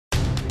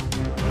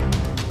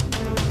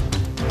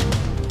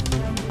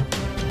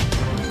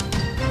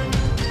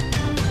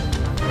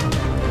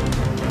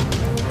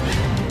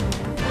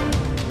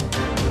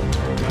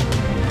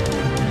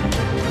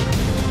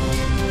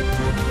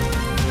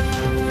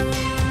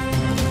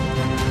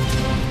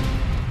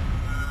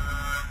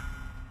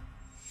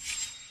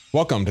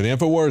Welcome to the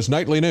INFOWARS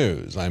Nightly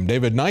News. I'm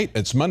David Knight.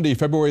 It's Monday,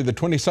 February the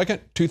 22nd,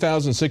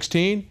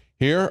 2016.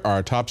 Here are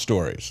our top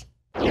stories.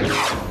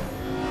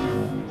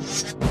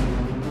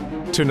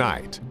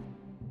 Tonight,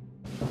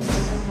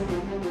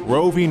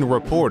 roving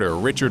reporter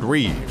Richard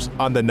Reeves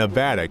on the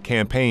Nevada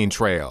campaign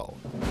trail.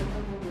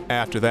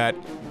 After that,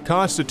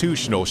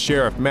 constitutional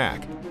Sheriff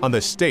Mack on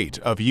the state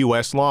of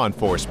U.S. law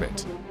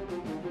enforcement.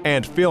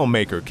 And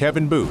filmmaker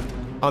Kevin Booth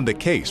on the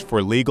case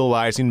for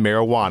legalizing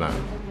marijuana.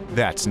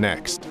 That's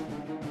next.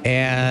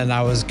 And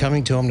I was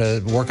coming to him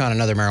to work on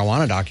another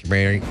marijuana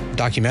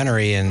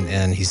documentary,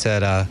 and he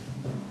said,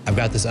 I've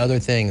got this other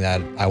thing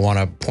that I want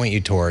to point you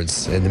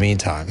towards in the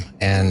meantime,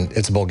 and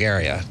it's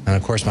Bulgaria. And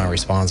of course my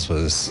response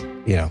was,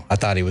 I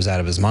thought he was out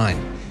of his mind.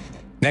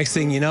 Next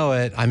thing you know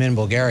it, I'm in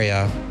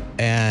Bulgaria,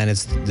 and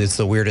it's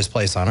the weirdest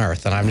place on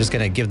earth. And I'm just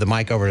going to give the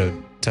mic over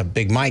to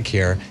Big Mike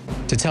here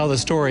to tell the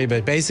story,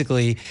 but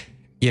basically,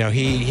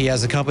 he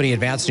has a company,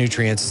 Advanced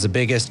Nutrients. It's the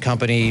biggest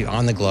company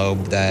on the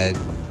globe that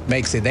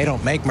makes it. They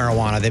don't make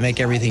marijuana. They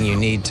make everything you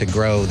need to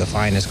grow the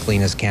finest,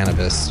 cleanest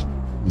cannabis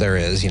there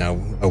is,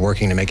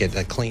 working to make it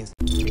clean.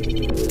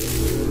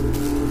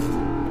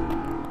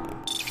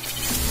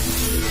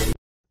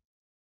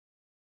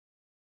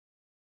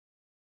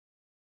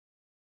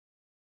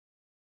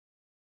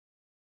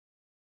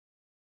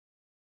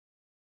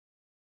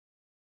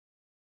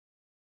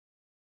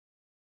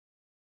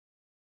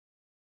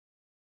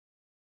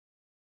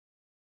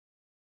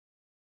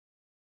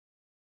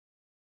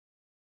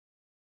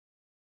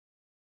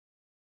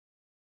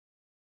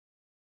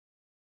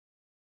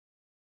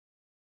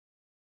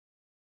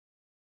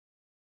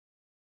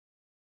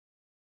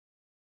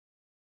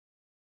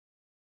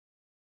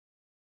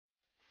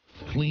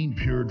 Clean,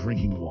 pure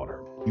drinking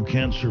water. You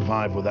can't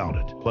survive without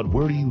it. But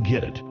where do you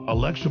get it?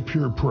 Alexa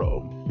Pure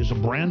Pro is a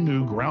brand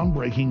new,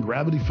 groundbreaking,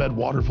 gravity-fed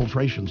water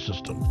filtration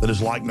system that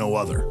is like no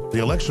other. The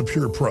Alexa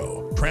Pure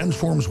Pro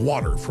transforms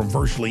water from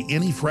virtually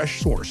any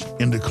fresh source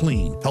into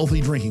clean, healthy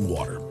drinking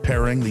water,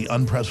 pairing the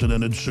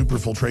unprecedented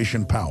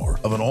superfiltration power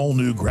of an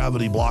all-new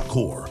gravity block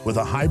core with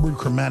a hybrid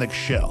chromatic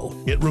shell.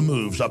 It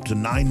removes up to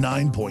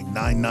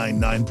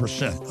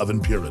 99.999% of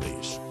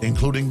impurities,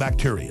 including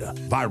bacteria,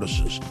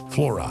 viruses,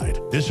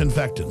 fluoride,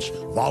 disinfectants,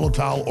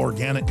 volatile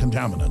organic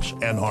contaminants,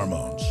 and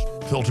hormones.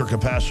 Filter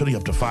capacity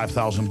up to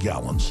 5,000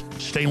 gallons.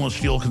 Stainless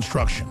steel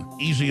construction,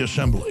 easy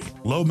assembly,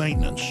 low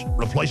maintenance.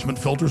 Replacement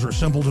filters are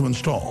simple to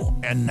install.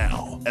 And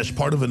now, as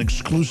part of an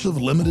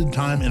exclusive limited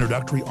time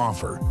introductory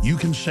offer, you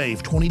can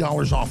save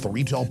 $20 off the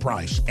retail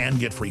price and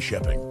get free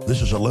shipping.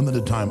 This is a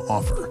limited time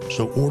offer,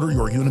 so order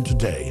your unit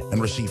today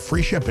and receive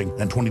free shipping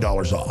and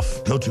 $20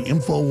 off. Go to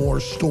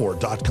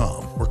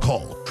InfoWarsStore.com or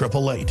call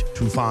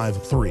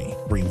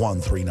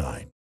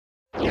 888-253-3139.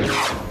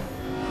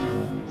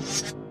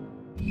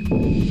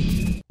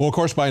 Well, of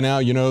course, by now,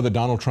 you know that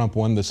Donald Trump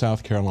won the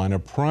South Carolina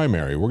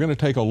primary. We're going to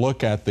take a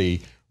look at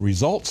the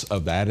results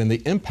of that and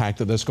the impact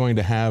that that's going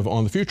to have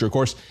on the future. Of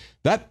course,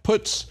 that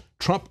puts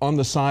Trump on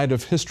the side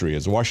of history.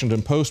 As the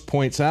Washington Post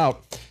points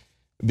out,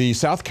 the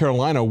South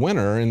Carolina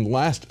winner in the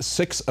last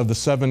 6 of the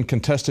 7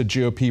 contested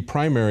GOP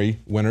primary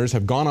winners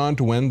have gone on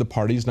to win the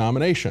party's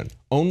nomination.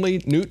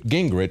 Only Newt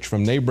Gingrich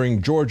from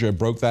neighboring Georgia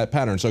broke that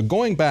pattern. So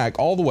going back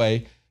all the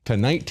way to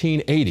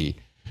 1980,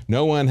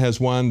 no one has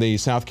won the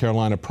South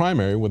Carolina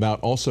primary without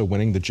also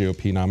winning the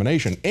GOP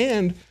nomination.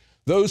 And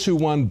those who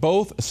won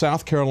both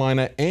South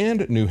Carolina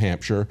and New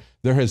Hampshire,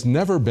 there has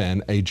never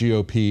been a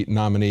GOP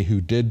nominee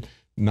who did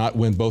not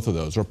win both of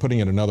those. Or putting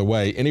it another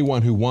way,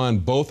 anyone who won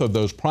both of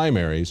those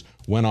primaries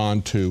went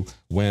on to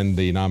win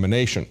the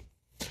nomination.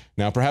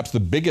 Now, perhaps the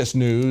biggest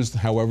news,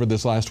 however,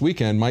 this last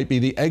weekend might be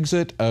the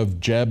exit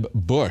of Jeb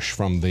Bush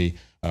from the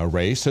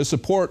race. His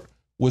support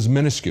was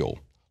minuscule.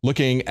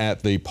 Looking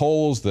at the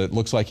polls, that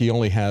looks like he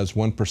only has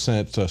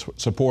 1%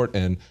 support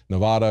in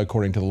Nevada,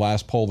 according to the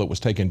last poll that was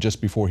taken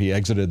just before he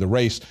exited the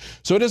race.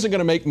 So it isn't going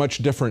to make much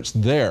difference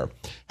there.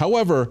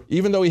 However,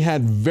 even though he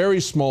had very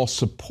small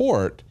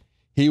support,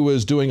 he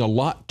was doing a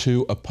lot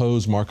to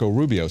oppose Marco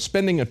Rubio,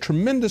 spending a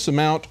tremendous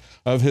amount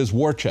of his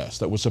war chest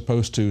that was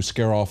supposed to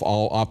scare off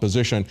all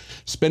opposition,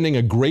 spending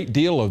a great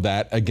deal of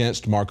that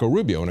against Marco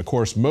Rubio. And of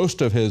course,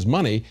 most of his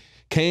money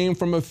came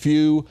from a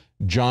few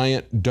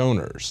giant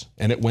donors,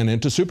 and it went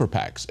into super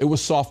PACs. It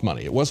was soft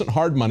money. It wasn't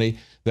hard money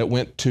that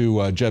went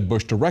to Jeb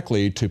Bush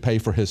directly to pay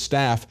for his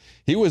staff.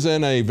 He was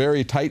in a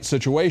very tight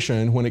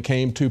situation when it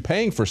came to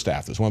paying for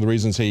staff. That's one of the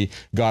reasons he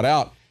got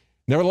out.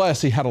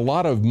 Nevertheless, he had a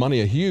lot of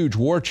money, a huge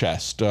war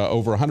chest,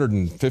 over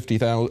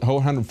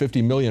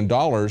 $150 million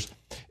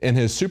in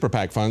his super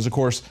PAC funds. Of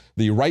course,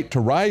 the Right to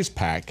Rise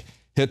PAC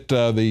hit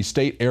the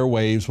state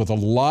airwaves with a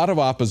lot of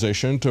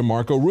opposition to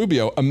Marco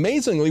Rubio.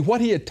 Amazingly,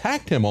 what he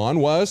attacked him on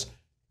was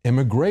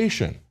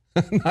immigration.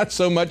 Not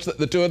so much that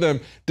the two of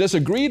them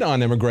disagreed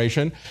on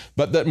immigration,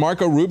 but that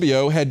Marco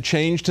Rubio had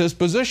changed his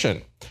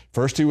position.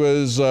 First, he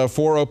was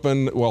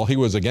he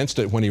was against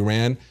it when he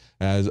ran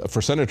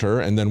for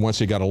senator, and then once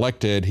he got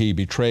elected, he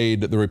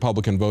betrayed the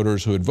Republican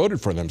voters who had voted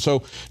for them.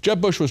 So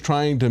Jeb Bush was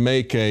trying to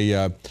make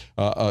a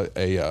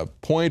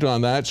point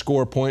on that,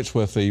 score points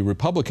with the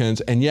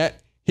Republicans, and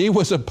yet He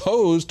was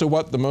opposed to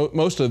what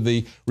most of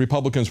the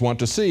Republicans want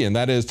to see, and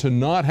that is to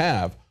not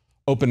have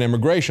open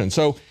immigration.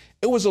 So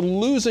it was a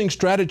losing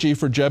strategy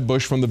for Jeb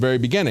Bush from the very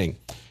beginning.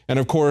 And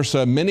of course,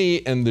 many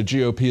in the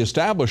GOP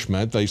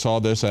establishment, they saw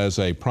this as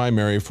a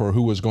primary for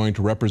who was going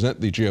to represent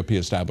the GOP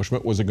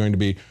establishment. Was it going to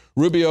be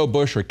Rubio,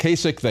 Bush, or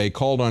Kasich? They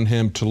called on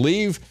him to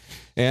leave,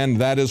 and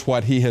that is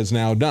what he has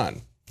now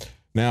done.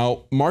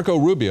 Now, Marco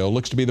Rubio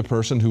looks to be the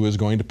person who is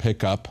going to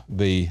pick up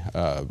the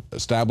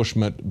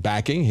establishment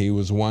backing. He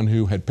was one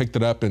who had picked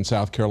it up in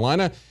South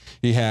Carolina.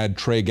 He had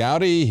Trey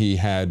Gowdy. He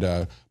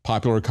had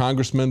popular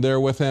congressmen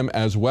there with him,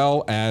 as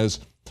well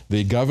as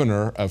the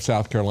governor of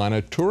South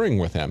Carolina touring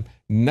with him.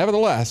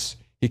 Nevertheless,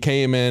 he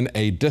came in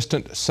a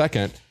distant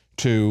second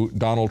to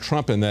Donald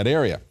Trump in that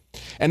area.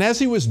 And as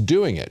he was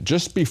doing it,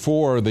 just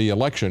before the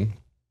election,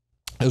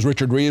 as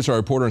Richard Reeves, our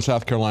reporter in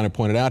South Carolina,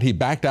 pointed out, he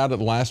backed out at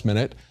the last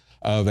minute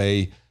of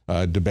a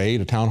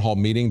debate, a town hall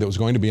meeting that was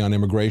going to be on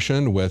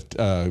immigration with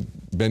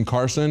Ben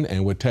Carson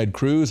and with Ted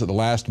Cruz. At the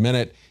last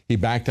minute, he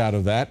backed out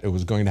of that. It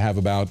was going to have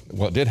about,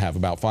 well, it did have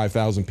about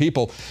 5,000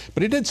 people.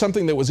 But he did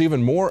something that was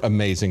even more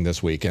amazing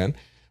this weekend.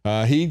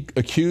 He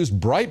accused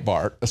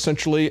Breitbart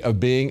essentially of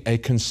being a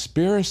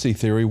conspiracy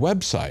theory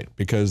website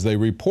because they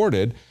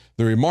reported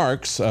the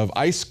remarks of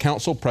ICE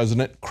Council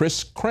President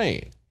Chris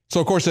Crane. So,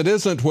 of course, it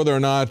isn't whether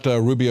or not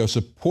Rubio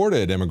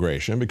supported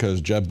immigration,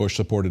 because Jeb Bush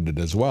supported it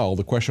as well.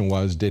 The question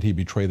was, did he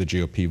betray the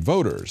GOP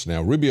voters?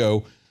 Now,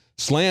 Rubio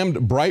slammed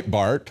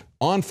Breitbart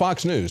on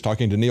Fox News,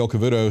 talking to Neil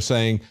Cavuto,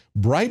 saying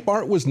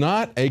Breitbart was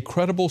not a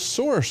credible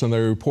source, and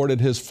they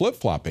reported his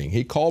flip-flopping.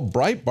 He called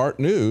Breitbart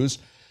News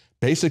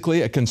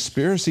basically a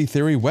conspiracy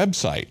theory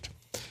website.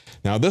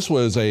 Now, this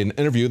was an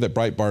interview that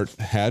Breitbart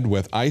had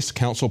with ICE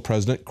Council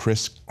President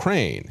Chris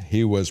Crane.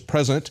 He was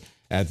present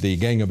at the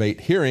Gang of 8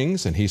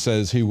 hearings, and he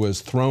says he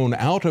was thrown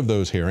out of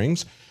those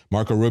hearings.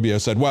 Marco Rubio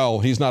said, well,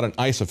 he's not an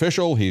ICE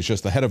official, he's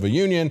just the head of a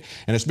union,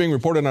 and it's being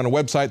reported on a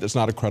website that's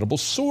not a credible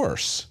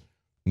source.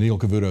 Neil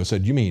Cavuto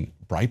said, you mean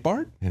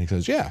Breitbart? And he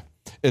says, yeah,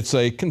 it's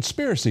a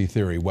conspiracy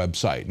theory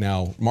website.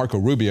 Now, Marco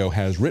Rubio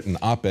has written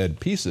op-ed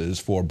pieces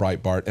for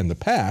Breitbart in the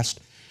past.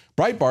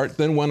 Breitbart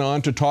then went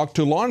on to talk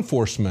to law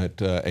enforcement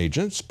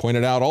agents,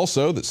 pointed out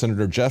also that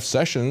Senator Jeff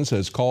Sessions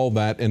has called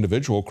that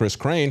individual, Chris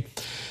Crane,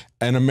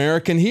 an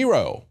American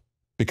hero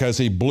because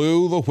he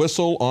blew the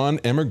whistle on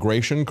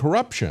immigration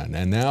corruption.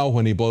 And now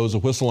when he blows a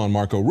whistle on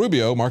Marco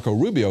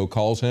Rubio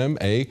calls him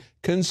a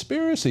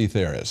conspiracy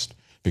theorist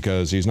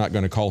because he's not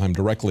going to call him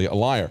directly a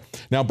liar.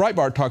 Now,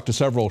 Breitbart talked to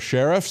several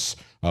sheriffs.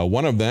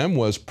 One of them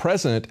was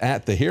present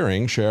at the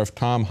hearing. Sheriff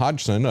Tom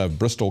Hodgson of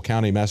Bristol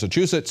County,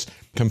 Massachusetts,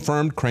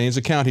 confirmed Crane's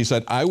account. He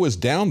said, I was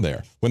down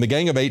there. When the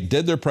Gang of 8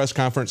 did their press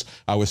conference,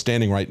 I was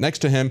standing right next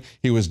to him.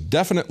 He was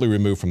definitely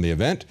removed from the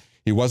event.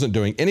 He wasn't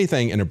doing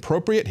anything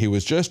inappropriate. He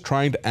was just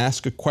trying to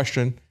ask a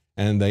question,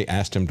 and they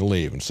asked him to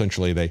leave. And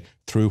essentially, they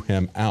threw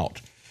him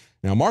out.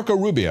 Now, Marco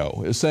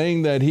Rubio is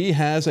saying that he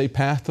has a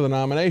path to the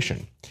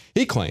nomination.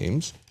 He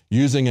claims,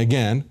 using,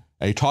 again,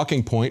 a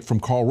talking point from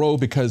Karl Rove,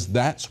 because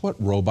that's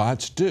what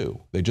robots do.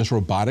 They just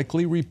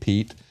robotically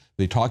repeat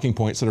the talking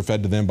points that are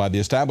fed to them by the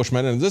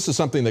establishment. And this is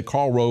something that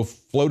Karl Rove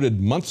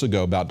floated months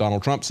ago about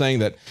Donald Trump, saying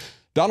that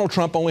Donald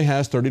Trump only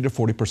has 30 to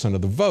 40%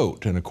 of the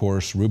vote. And of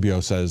course, Rubio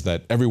says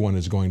that everyone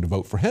is going to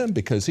vote for him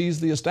because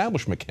he's the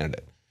establishment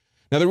candidate.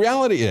 Now, the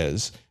reality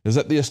is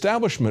that the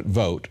establishment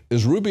vote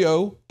is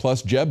Rubio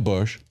plus Jeb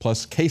Bush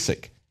plus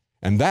Kasich.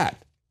 And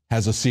that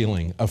has a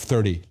ceiling of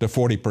 30 to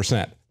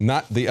 40%,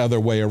 not the other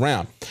way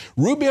around.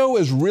 Rubio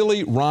is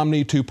really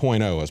Romney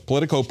 2.0. As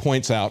Politico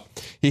points out,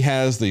 he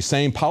has the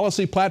same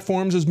policy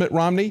platforms as Mitt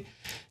Romney.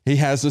 He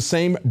has the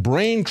same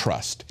brain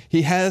trust.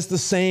 He has the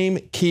same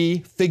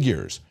key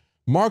figures.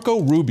 Marco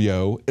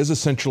Rubio is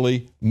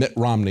essentially Mitt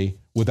Romney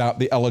without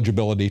the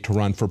eligibility to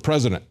run for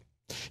president.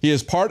 He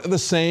is part of the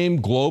same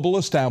global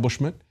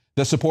establishment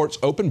that supports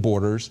open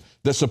borders,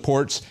 that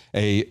supports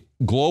a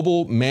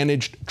global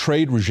managed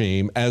trade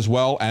regime, as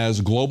well as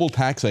global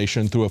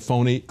taxation through a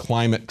phony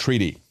climate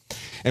treaty.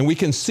 And we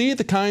can see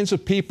the kinds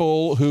of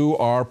people who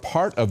are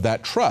part of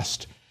that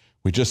trust.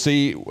 We just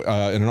see in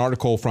an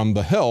article from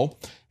The Hill,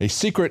 a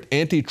secret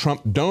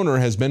anti-Trump donor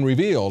has been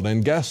revealed.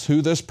 And guess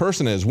who this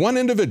person is? One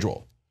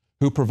individual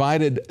who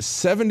provided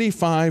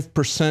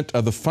 75%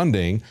 of the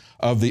funding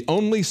of the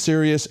only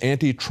serious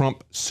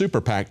anti-Trump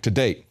super PAC to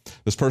date.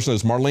 This person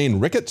is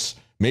Marlene Ricketts,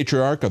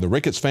 matriarch of the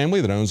Ricketts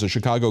family that owns the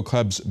Chicago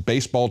Cubs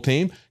baseball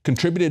team,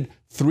 contributed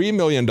 $3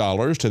 million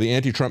to the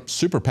anti-Trump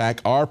super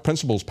PAC, Our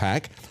Principles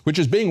PAC, which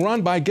is being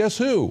run by guess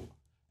who?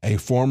 A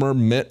former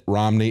Mitt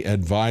Romney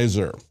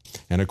advisor.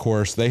 And of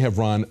course, they have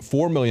run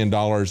 $4 million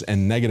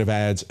in negative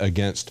ads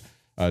against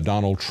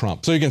Donald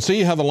Trump. So you can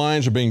see how the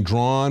lines are being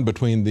drawn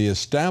between the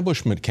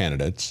establishment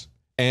candidates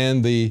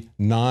and the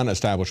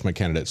non-establishment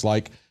candidates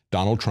like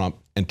Donald Trump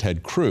and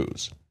Ted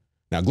Cruz.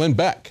 Now, Glenn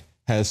Beck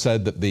has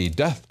said that the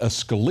death of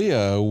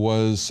Scalia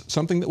was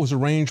something that was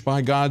arranged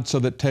by God so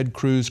that Ted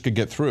Cruz could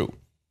get through.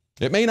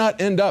 It may not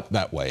end up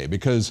that way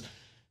because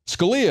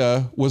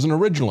Scalia was an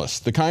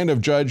originalist, the kind of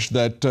judge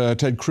that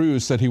Ted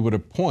Cruz said he would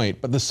appoint,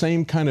 but the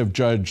same kind of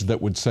judge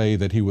that would say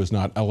that he was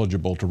not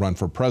eligible to run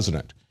for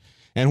president.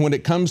 And when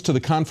it comes to the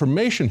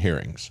confirmation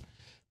hearings,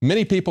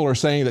 many people are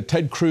saying that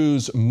Ted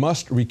Cruz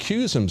must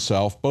recuse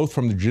himself both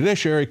from the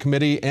Judiciary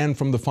Committee and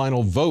from the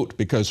final vote,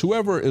 because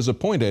whoever is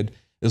appointed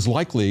is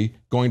likely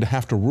going to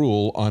have to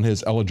rule on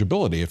his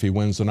eligibility if he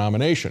wins the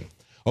nomination.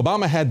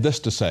 Obama had this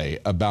to say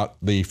about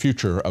the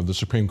future of the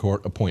Supreme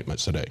Court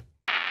appointments today.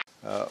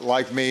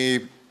 Like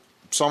me,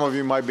 some of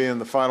you might be in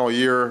the final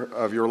year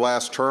of your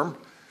last term,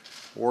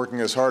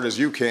 working as hard as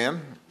you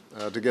can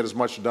to get as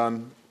much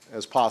done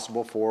as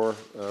possible for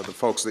the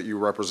folks that you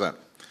represent.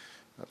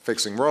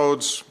 Fixing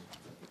roads,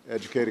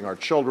 educating our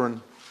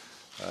children,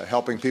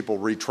 helping people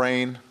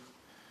retrain,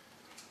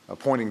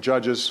 appointing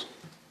judges,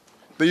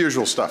 the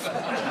usual stuff.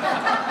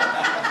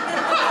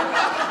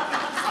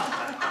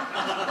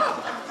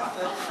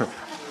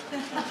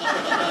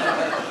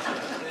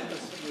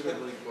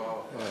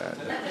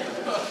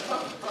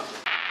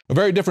 A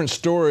very different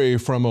story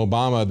from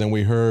Obama than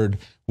we heard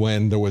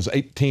when there was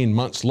 18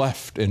 months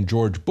left in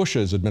George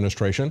Bush's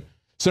administration.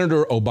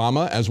 Senator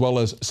Obama, as well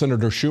as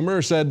Senator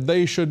Schumer, said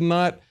they should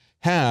not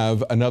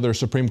have another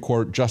Supreme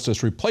Court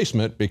justice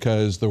replacement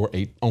because there were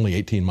only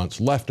 18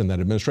 months left in that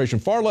administration,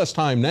 far less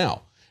time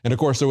now. And of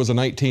course, there was a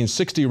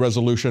 1960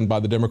 resolution by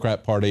the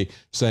Democrat Party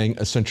saying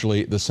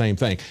essentially the same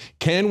thing.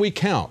 Can we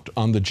count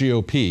on the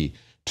GOP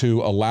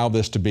to allow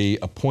this to be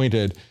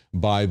appointed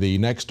by the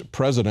next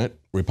president,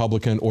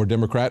 Republican or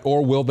Democrat,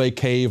 or will they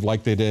cave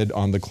like they did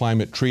on the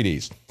climate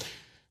treaties?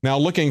 Now,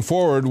 looking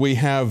forward, we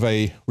have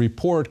a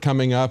report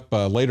coming up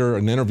later,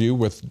 an interview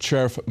with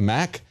Sheriff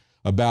Mack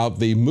about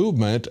the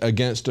movement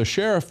against a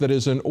sheriff that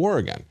is in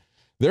Oregon.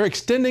 They're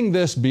extending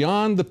this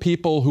beyond the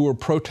people who are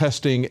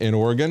protesting in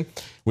Oregon.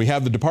 We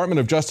have the Department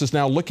of Justice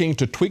now looking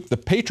to tweak the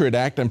Patriot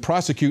Act and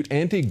prosecute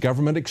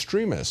anti-government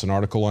extremists, an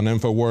article on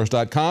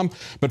INFOWARS.com.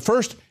 But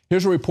first,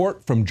 here's a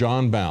report from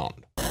John Bound.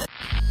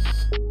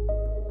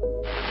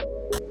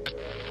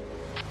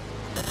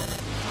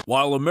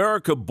 While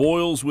America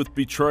boils with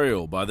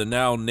betrayal by the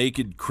now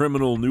naked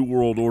criminal New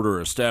World Order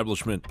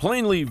establishment,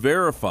 plainly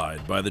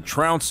verified by the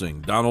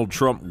trouncing Donald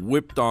Trump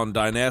whipped on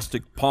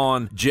dynastic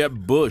pawn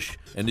Jeb Bush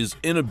and his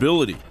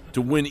inability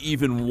to win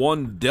even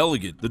one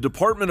delegate, the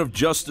Department of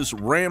Justice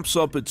ramps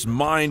up its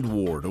mind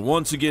war to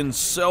once again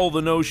sell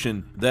the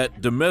notion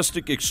that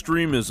domestic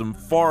extremism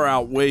far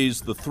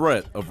outweighs the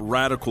threat of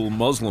radical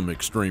Muslim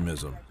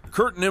extremism.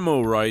 Kurt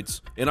Nimmo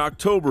writes, in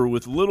October,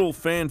 with little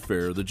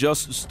fanfare, the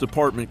Justice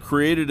Department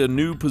created a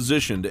new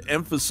position to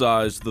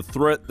emphasize the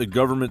threat the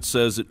government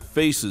says it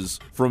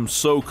faces from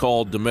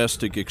so-called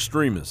domestic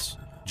extremists.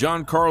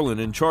 John Carlin,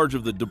 in charge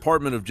of the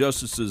Department of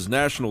Justice's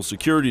National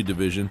Security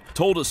Division,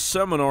 told a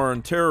seminar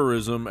on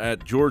terrorism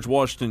at George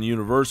Washington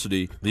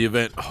University, the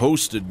event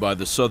hosted by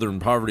the Southern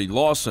Poverty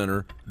Law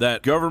Center,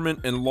 that government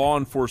and law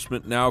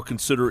enforcement now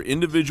consider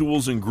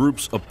individuals and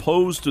groups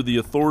opposed to the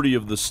authority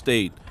of the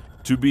state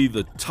to be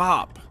the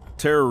top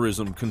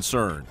terrorism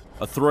concern,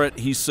 a threat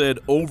he said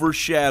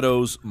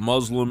overshadows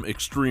Muslim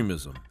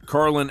extremism.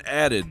 Carlin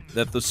added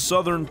that the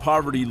Southern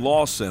Poverty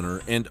Law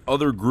Center and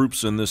other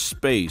groups in this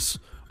space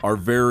are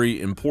very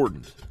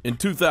important. In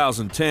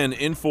 2010,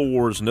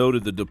 INFOWARS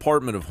noted the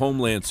Department of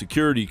Homeland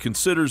Security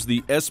considers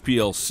the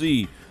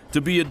SPLC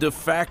to be a de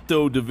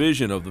facto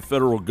division of the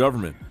federal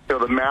government. You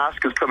know, the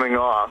mask is coming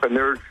off, and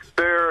you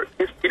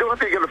don't have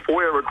to get a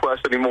FOIA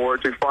request anymore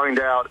to find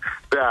out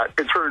that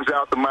it turns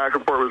out the Mack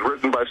report was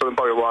written by Southern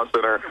Poverty Law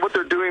Center. What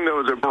they're doing,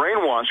 though, is they're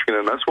brainwashing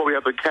them. That's why we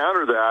have to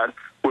counter that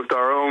with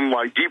our own,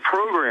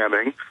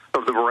 deprogramming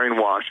of the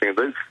brainwashing.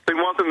 They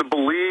want them to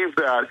believe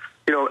that,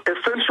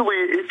 essentially,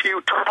 if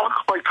you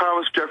talk like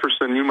Thomas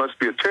Jefferson, you must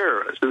be a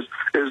terrorist,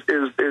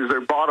 is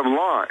their bottom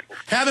line.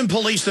 Having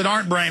police that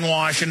aren't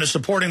brainwashed into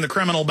supporting the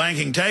criminal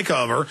banking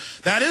takeover,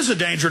 that is a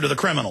danger to the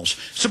criminals.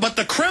 But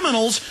the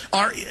criminals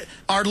are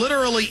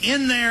literally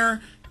in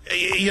there,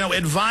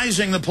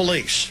 advising the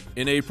police.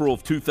 In April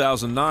of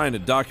 2009, a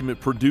document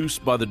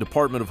produced by the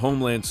Department of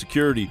Homeland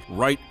Security,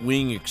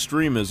 Right-Wing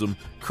Extremism,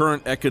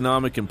 Current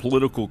Economic and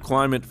Political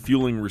Climate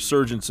Fueling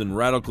Resurgence in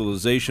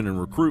Radicalization and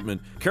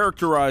Recruitment,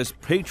 characterized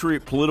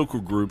patriot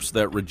political groups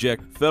that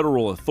reject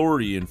federal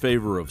authority in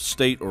favor of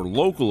state or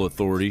local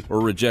authority or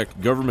reject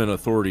government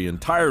authority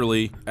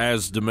entirely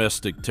as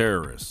domestic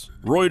terrorists.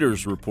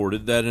 Reuters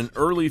reported that in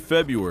early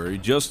February,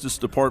 Justice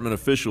Department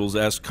officials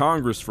asked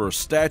Congress for a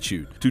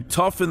statute to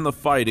toughen the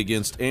fight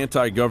against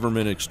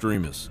anti-government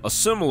extremists. A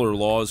similar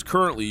law is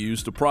currently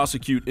used to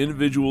prosecute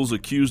individuals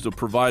accused of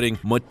providing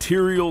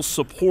material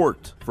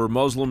support for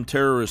Muslim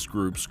terrorist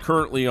groups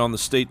currently on the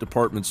State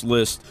Department's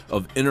list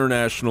of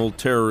international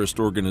terrorist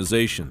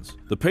organizations.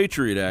 The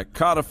Patriot Act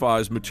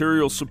codifies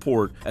material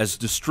support as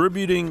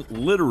distributing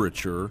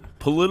literature,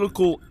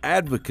 political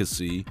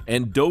advocacy,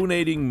 and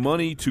donating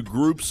money to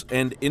groups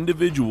and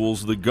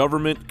individuals the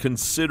government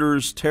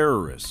considers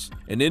terrorists.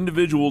 An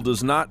individual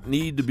does not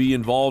need to be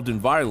involved in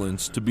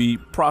violence to be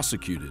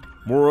prosecuted.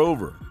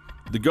 Moreover,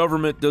 The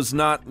government does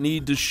not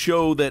need to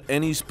show that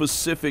any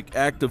specific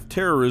act of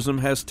terrorism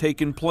has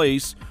taken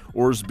place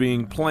or is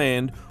being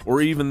planned,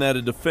 or even that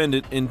a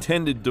defendant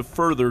intended to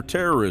further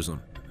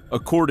terrorism,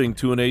 according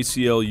to an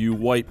ACLU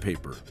white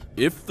paper.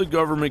 If the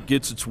government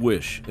gets its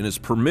wish and is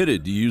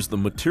permitted to use the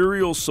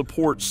material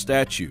support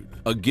statute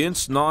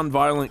against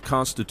nonviolent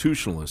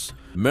constitutionalists,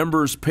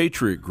 members'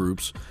 patriot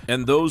groups,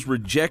 and those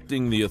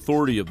rejecting the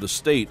authority of the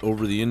state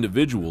over the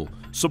individual,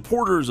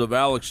 supporters of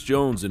Alex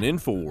Jones and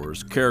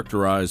INFOWARS,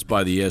 characterized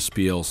by the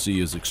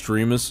SPLC as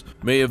extremists,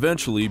 may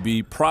eventually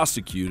be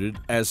prosecuted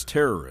as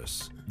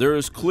terrorists. There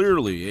is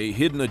clearly a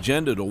hidden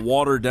agenda to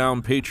water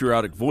down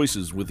patriotic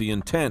voices with the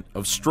intent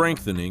of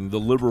strengthening the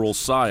liberal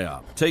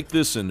psyop. Take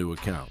this into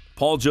account.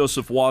 Paul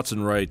Joseph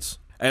Watson writes,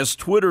 as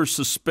Twitter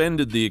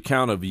suspended the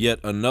account of yet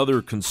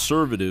another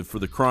conservative for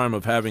the crime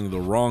of having the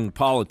wrong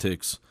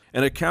politics,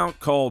 an account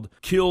called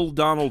Kill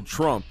Donald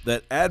Trump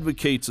that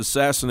advocates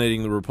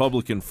assassinating the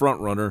Republican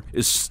frontrunner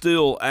is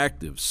still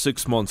active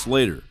 6 months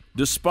later.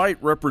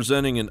 Despite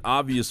representing an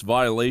obvious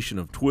violation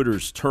of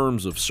Twitter's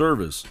terms of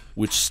service,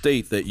 which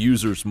state that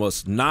users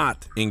must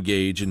not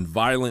engage in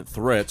violent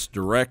threats,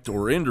 direct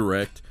or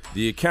indirect,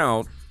 the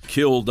account,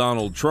 Kill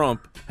Donald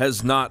Trump,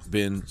 has not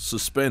been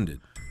suspended.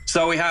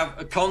 So we have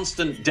a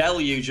constant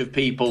deluge of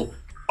people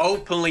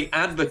openly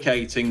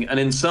advocating and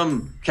in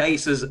some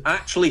cases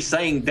actually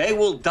saying they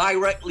will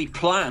directly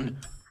plan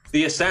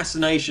the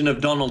assassination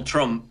of Donald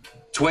Trump.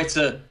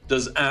 Twitter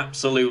does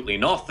absolutely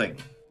nothing,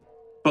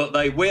 but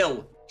they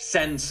will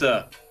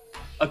censor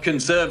a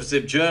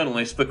conservative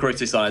journalist for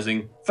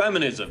criticizing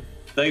feminism.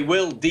 They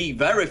will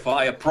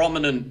de-verify a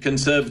prominent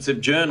conservative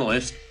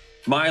journalist,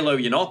 Milo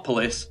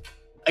Yiannopoulos.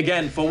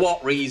 Again, for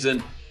what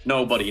reason,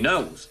 nobody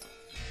knows.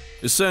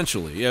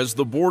 Essentially, as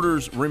the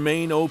borders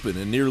remain open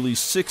and nearly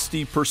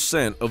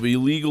 60% of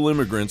illegal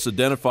immigrants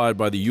identified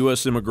by the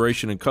U.S.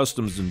 Immigration and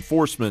Customs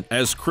Enforcement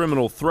as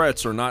criminal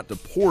threats are not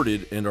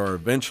deported and are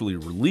eventually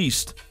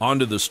released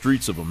onto the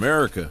streets of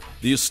America,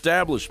 the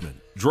establishment,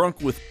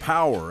 drunk with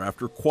power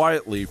after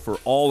quietly, for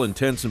all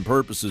intents and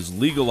purposes,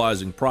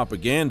 legalizing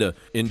propaganda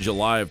in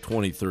July of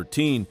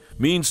 2013,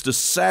 means to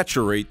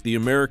saturate the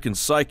American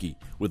psyche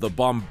with a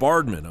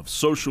bombardment of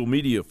social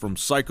media from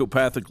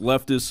psychopathic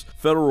leftists,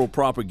 federal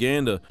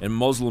propaganda, and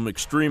Muslim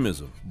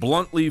extremism,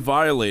 bluntly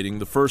violating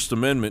the First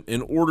Amendment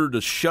in order to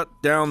shut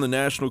down the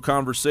national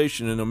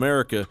conversation in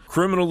America,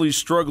 criminally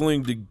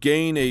struggling to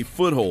gain a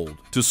foothold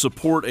to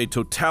support a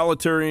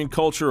totalitarian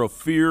culture of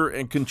fear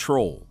and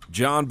control.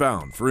 John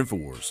Bound for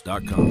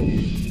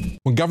INFOWARS.com.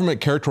 When government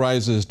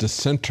characterizes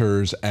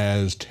dissenters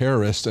as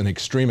terrorists and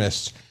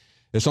extremists,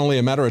 it's only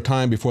a matter of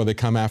time before they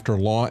come after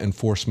law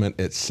enforcement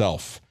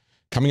itself.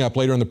 Coming up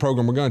later in the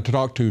program, we're going to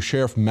talk to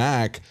Sheriff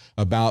Mack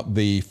about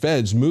the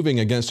feds moving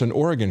against an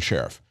Oregon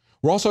sheriff.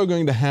 We're also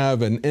going to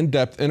have an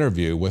in-depth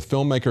interview with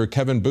filmmaker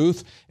Kevin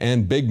Booth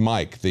and Big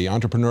Mike, the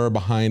entrepreneur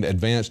behind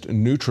Advanced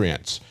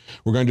Nutrients.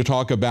 We're going to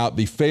talk about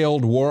the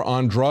failed war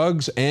on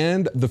drugs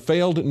and the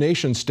failed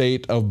nation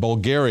state of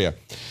Bulgaria.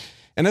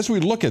 And as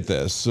we look at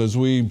this, as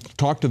we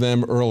talked to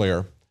them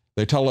earlier,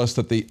 they tell us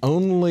that the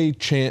only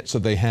chance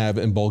that they have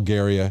in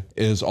Bulgaria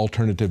is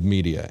alternative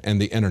media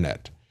and the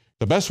internet.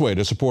 The best way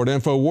to support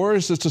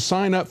InfoWars is to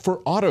sign up for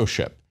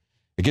AutoShip.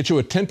 It gets you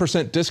a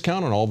 10%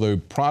 discount on all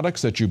the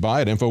products that you buy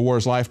at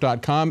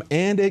InfoWarsLife.com,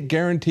 and it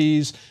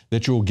guarantees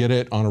that you'll get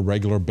it on a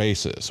regular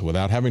basis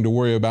without having to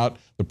worry about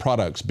the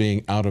products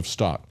being out of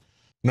stock.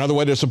 Another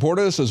way to support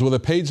us is with a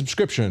paid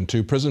subscription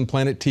to Prison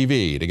Planet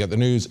TV to get the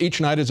news each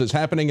night as it's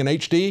happening in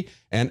HD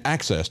and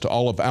access to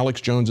all of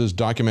Alex Jones's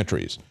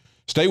documentaries.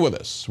 Stay with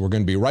us. We're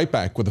going to be right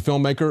back with the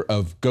filmmaker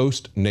of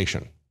Ghost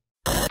Nation.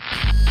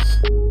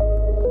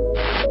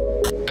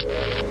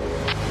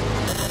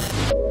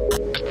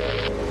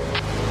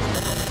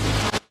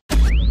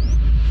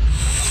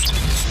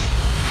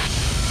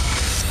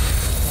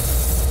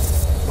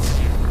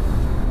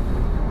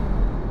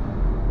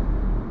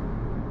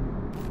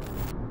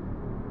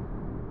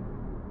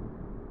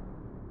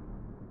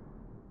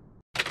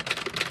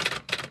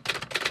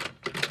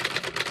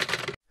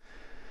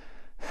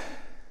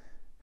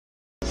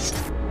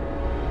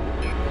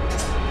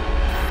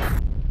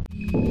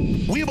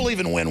 We believe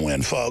in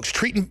win-win, folks,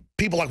 treating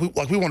people like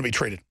we want to be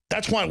treated.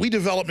 That's why we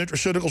develop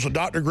nutraceuticals with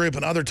Dr. Group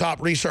and other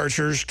top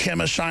researchers,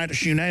 chemists,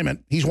 scientists, you name it.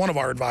 He's one of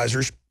our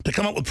advisors, to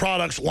come up with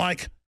products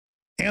like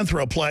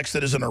Anthroplex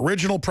that is an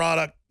original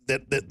product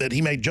that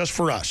he made just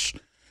for us.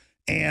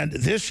 And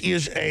this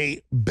is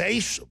a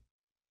base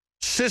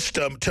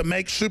system to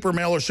make super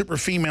male or super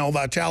female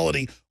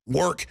vitality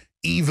work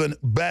even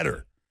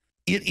better.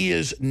 It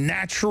is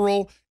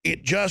natural.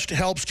 It just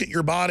helps get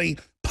your body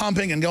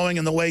pumping and going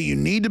in the way you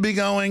need to be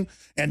going.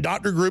 And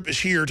Dr. Group is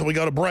here till we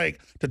go to break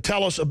to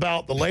tell us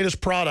about the latest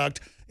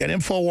product at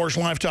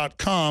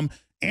InfoWarsLife.com,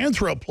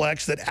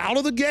 Anthroplex, that out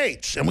of the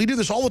gates, and we do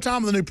this all the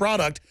time with a new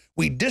product,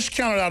 we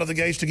discount it out of the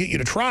gates to get you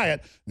to try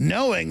it,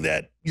 knowing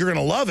that you're going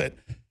to love it.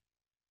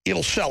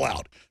 It'll sell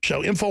out.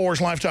 So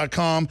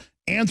InfoWarsLife.com,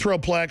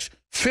 Anthroplex,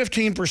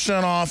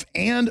 15% off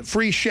and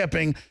free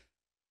shipping.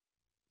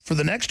 for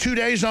the next 2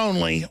 days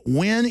only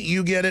when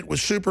you get it with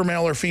super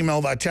male or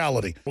female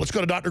vitality. Let's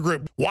go to Dr.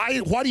 Group. Why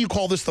do you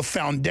call this the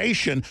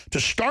foundation to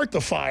start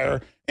the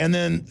fire, and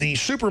then the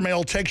super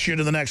male takes you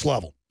to the next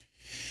level?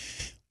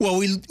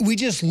 Well, we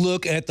just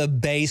look at the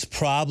base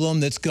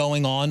problem that's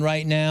going on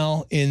right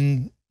now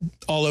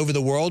all over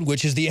the world,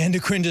 which is the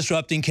endocrine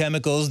disrupting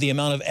chemicals, the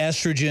amount of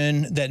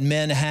estrogen that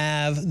men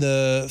have,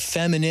 the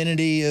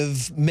femininity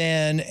of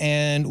men,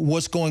 and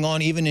what's going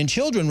on even in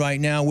children right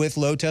now with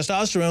low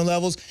testosterone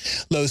levels,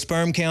 low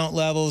sperm count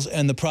levels,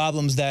 and the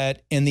problems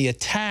that and the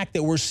attack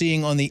that we're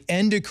seeing on the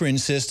endocrine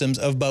systems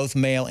of both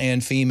male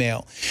and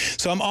female.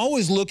 So I'm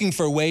always looking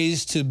for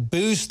ways to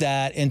boost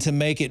that and to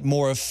make it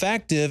more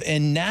effective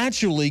and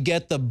naturally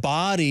get the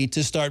body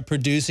to start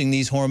producing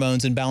these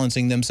hormones and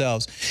balancing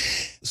themselves.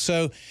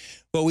 So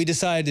what we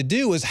decided to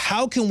do was,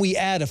 how can we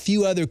add a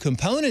few other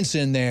components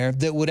in there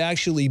that would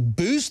actually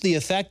boost the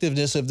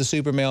effectiveness of the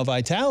super male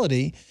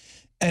vitality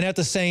and at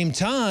the same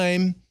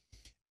time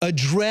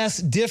address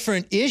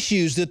different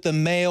issues that the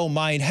male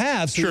might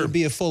have, so it would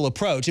be a full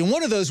approach. And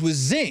one of those was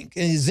zinc.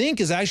 And zinc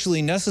is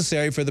actually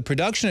necessary for the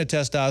production of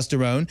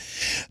testosterone.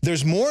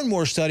 There's more and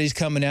more studies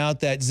coming out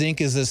that zinc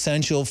is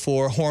essential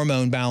for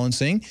hormone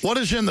balancing. What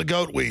is in the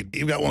goat weed?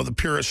 You've got one of the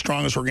purest,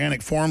 strongest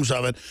organic forms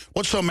of it.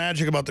 What's so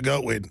magic about the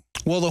goat weed?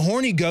 Well, the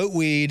horny goat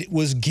weed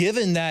was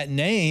given that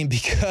name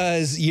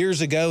because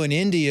years ago in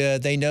India,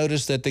 they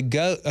noticed that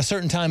a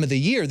certain time of the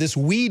year, this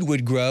weed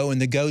would grow and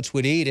the goats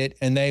would eat it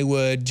and they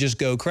would just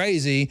go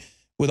crazy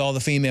with all the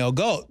female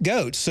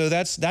goats. So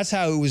that's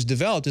how it was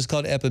developed. It's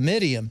called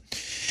epimedium.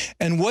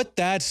 And what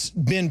that's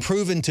been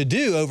proven to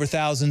do over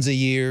thousands of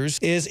years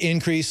is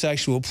increase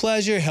sexual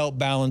pleasure, help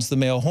balance the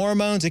male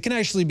hormones. It can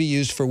actually be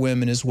used for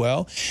women as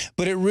well.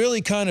 But it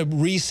really kind of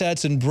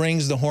resets and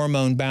brings the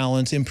hormone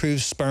balance,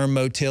 improves sperm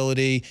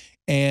motility,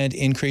 and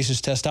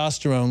increases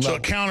testosterone levels. So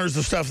it counters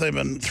the stuff they've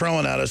been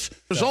throwing at us.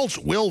 Results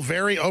will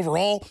vary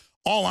overall.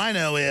 All I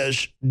know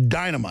is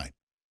dynamite.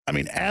 I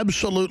mean,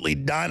 absolutely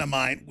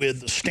dynamite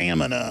with the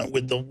stamina,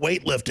 with the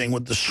weightlifting,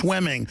 with the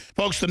swimming.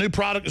 Folks, the new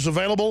product is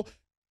available.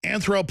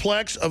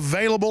 Anthroplex,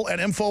 available at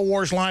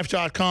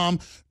InfoWarsLife.com.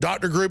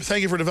 Dr. Group,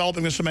 thank you for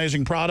developing this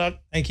amazing product.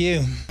 Thank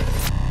you.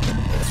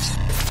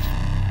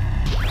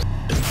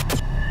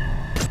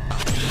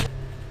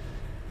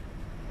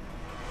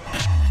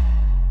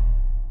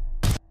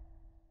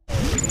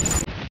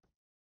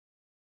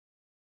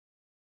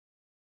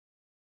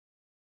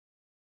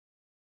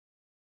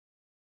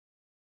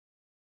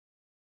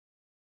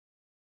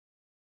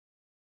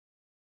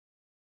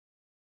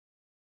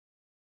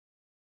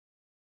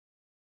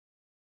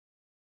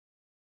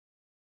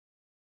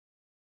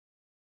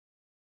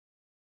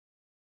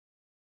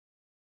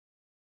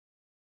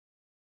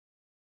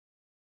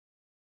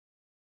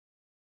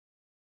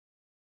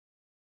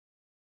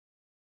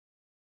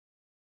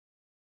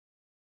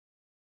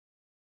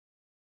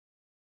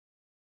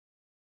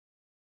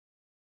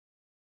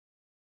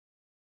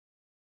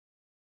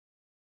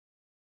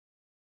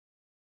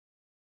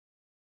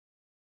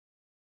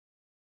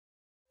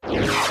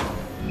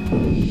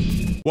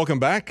 Welcome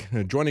back.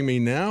 Joining me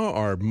now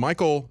are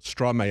Michael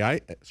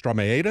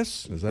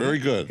Straumietis. Is that very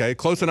it? good? Okay,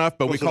 close enough,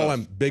 but we call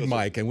him Big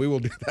Mike, and we will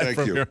do that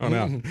from here on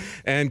out.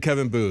 And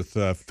Kevin Booth,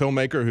 a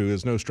filmmaker who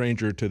is no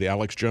stranger to the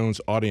Alex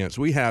Jones audience.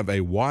 We have a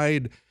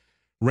wide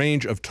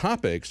range of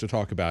topics to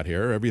talk about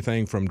here,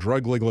 everything from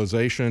drug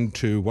legalization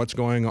to what's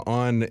going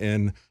on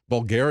in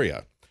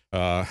Bulgaria.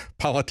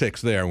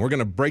 Politics there. And we're going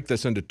to break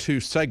this into two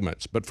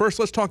segments. But first,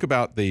 let's talk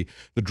about the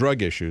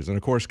drug issues. And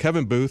of course,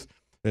 Kevin Booth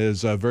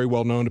is very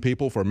well known to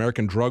people for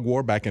American Drug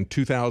War back in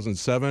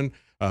 2007.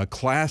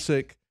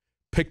 Classic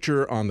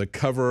picture on the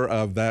cover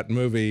of that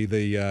movie,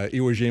 the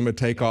Iwo Jima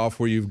takeoff,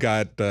 where you've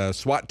got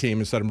SWAT team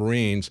instead of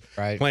Marines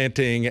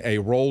planting a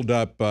rolled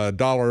up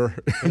dollar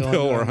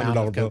bill or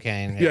 $100 bill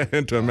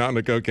into a mountain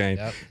of cocaine.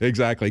 Yep.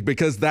 Exactly,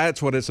 because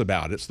that's what it's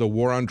about. It's the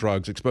war on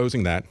drugs,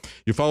 exposing that.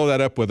 You follow that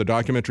up with a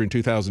documentary in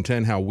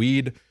 2010, How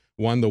Weed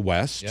Won the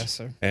West. Yes,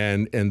 sir.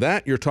 And in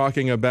that, you're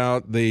talking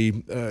about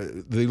the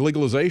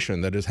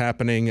legalization that is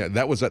happening.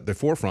 That was at the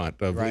forefront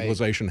of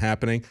legalization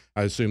happening.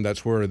 I assume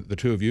that's where the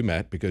two of you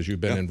met, because you've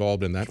been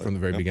involved in that from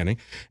the very beginning.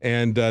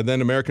 And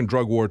then American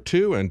Drug War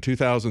II in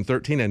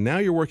 2013. And now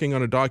you're working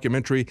on a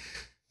documentary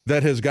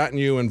that has gotten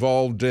you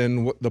involved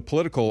in the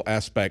political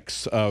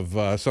aspects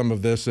of some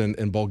of this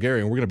in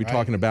Bulgaria. And we're going to be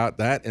talking about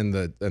that in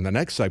the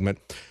next segment.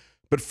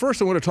 But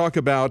first, I want to talk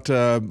about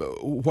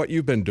what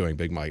you've been doing,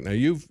 Big Mike. Now,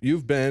 you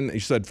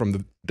said from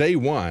the day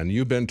one,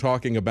 you've been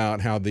talking about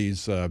how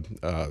these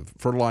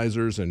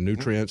fertilizers and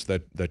nutrients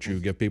that you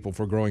give people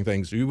for growing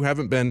things, you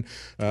haven't been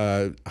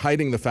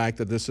hiding the fact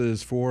that this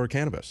is for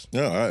cannabis.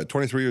 Yeah, at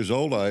 23 years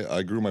old,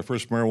 I grew my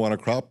first marijuana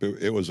crop.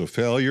 It was a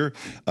failure.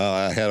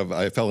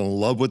 I fell in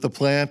love with the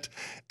plant,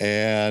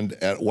 and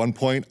at one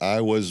point,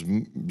 I was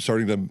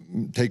starting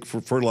to take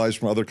fertilizer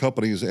from other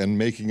companies and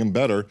making them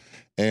better,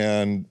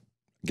 and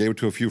gave it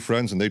to a few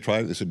friends, and they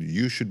tried it. They said,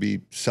 you should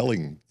be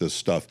selling this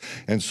stuff.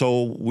 And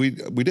so we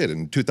did.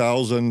 In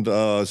 2000,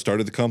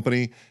 started the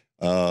company,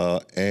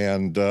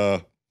 and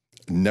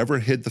never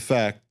hid the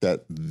fact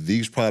that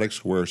these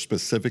products were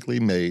specifically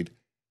made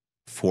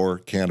for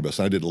cannabis.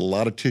 And I did a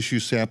lot of tissue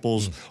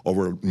samples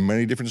over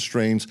many different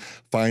strains,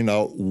 find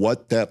out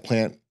what that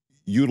plant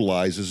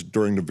utilizes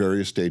during the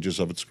various stages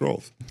of its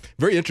growth.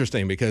 Very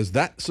interesting, because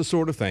that's the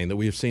sort of thing that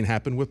we have seen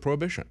happen with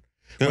prohibition.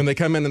 When they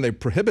come in and they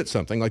prohibit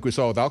something, like we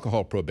saw with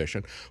alcohol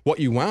prohibition, what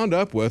you wound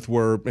up with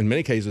were, in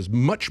many cases,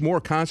 much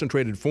more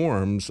concentrated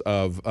forms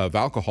of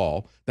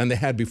alcohol than they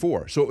had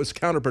before. So it was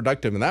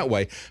counterproductive in that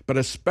way, but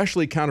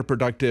especially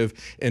counterproductive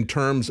in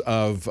terms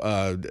of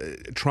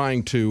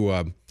trying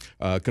to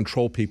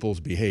control people's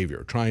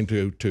behavior, trying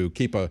to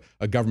keep a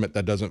government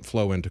that doesn't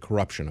flow into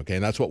corruption, okay?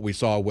 And that's what we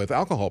saw with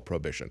alcohol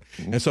prohibition.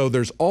 And so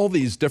there's all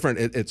these different,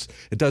 it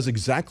does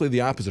exactly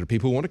the opposite.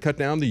 People who want to cut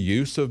down the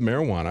use of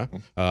marijuana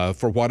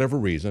for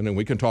whatever reason, and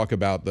we can talk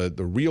about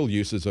the real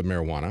uses of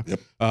marijuana,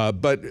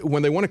 but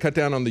when they want to cut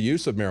down on the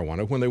use of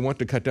marijuana, when they want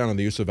to cut down on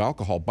the use of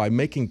alcohol by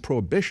making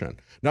prohibition,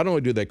 not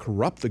only do they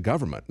corrupt the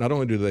government, not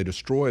only do they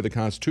destroy the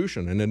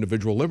Constitution and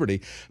individual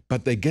liberty,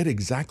 but they get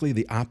exactly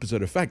the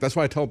opposite effect. That's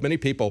why I tell many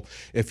people,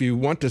 if you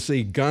want to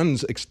see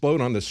guns explode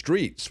on the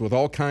streets with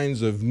all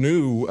kinds of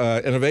new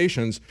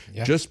innovations,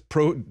 just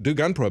do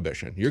gun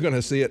prohibition. You're going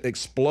to see it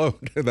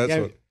explode. That's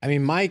what. I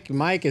mean,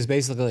 Mike is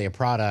basically a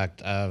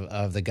product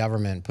of the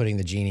government putting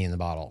the genie in the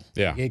bottle.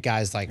 You get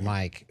guys like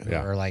Mike who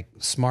are like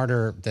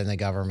smarter than the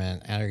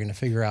government and are going to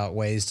figure out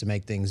ways to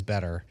make things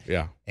better.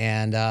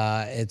 And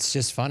it's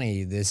just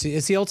funny. It's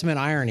the ultimate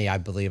irony, I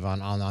believe,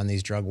 on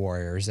these drug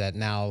warriors, that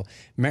now,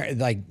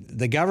 like,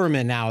 the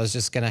government now is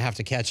just going to have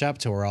to catch up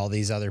to where all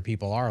these other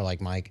people are,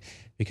 like Mike,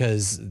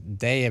 because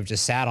they have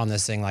just sat on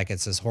this thing like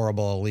it's this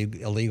horrible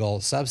illegal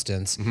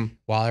substance,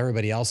 while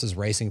everybody else is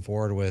racing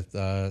forward with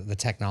the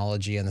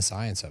technology and the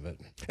science of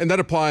it. And that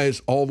applies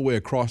all the way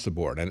across the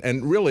board.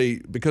 And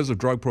really, because of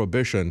drug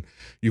prohibition,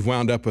 you've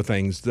wound up with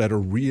things that are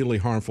really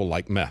harmful,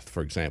 like meth,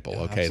 for example,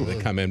 okay? They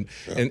come in,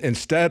 and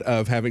instead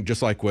of having,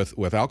 just like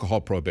with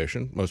alcohol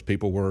prohibition, most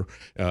people were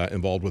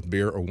involved with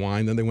beer or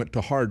wine, then they went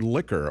to hard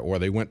liquor, or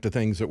they went to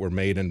things that were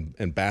made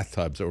in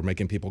bathtubs that were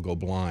making people go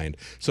blind.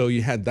 So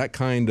you had that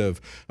kind of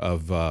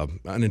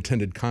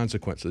unintended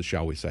consequences,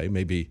 shall we say.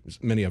 Maybe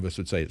many of us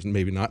would say it's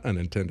maybe not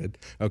unintended,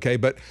 okay?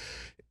 But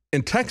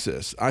in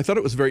Texas, I thought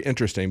it was very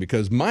interesting,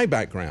 because my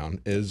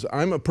background is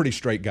I'm a pretty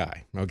straight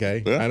guy,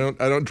 okay? I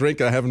don't drink,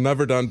 I have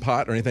never done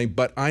pot or anything,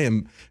 but I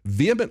am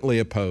vehemently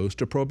opposed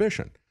to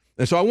prohibition.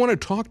 And so I want to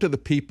talk to the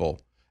people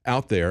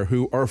out there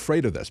who are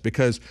afraid of this,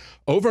 because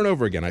over and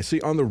over again, I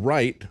see on the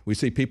right, we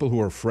see people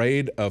who are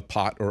afraid of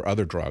pot or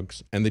other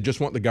drugs, and they just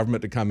want the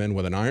government to come in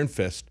with an iron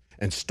fist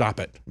and stop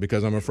it,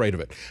 because I'm afraid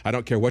of it. I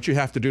don't care what you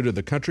have to do to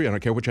the country. I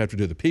don't care what you have to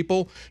do to the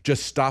people.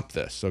 Just stop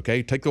this,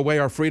 okay? Take away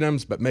our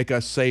freedoms, but make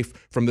us safe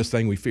from this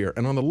thing we fear.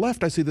 And on the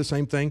left, I see the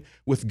same thing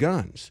with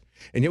guns.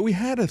 And yet we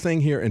had a thing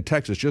here in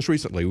Texas just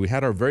recently. We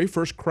had our very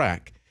first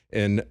crack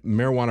in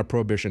marijuana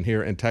prohibition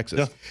here in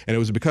Texas. And it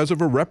was because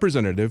of a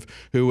representative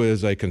who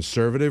is a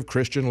conservative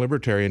Christian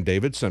libertarian,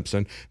 David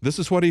Simpson. This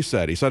is what he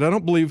said. He said, I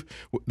don't believe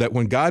that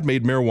when God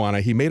made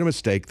marijuana, he made a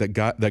mistake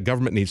that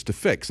government needs to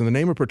fix. In the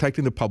name of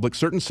protecting the public,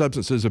 certain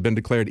substances have been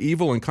declared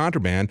evil and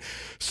contraband.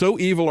 So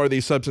evil are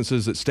these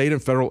substances that state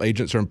and federal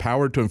agents are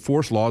empowered to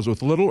enforce laws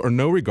with little or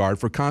no regard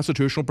for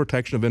constitutional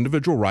protection of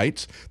individual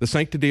rights, the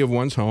sanctity of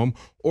one's home,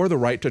 or the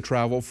right to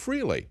travel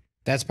freely.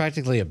 That's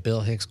practically a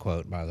Bill Hicks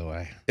quote, by the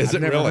way. I've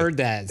never heard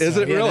that. Is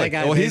it really?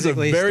 Well, he's a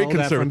very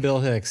conservative. From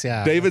Bill Hicks,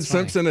 David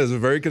Simpson is a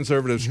very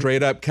conservative,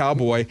 straight-up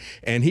cowboy,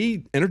 and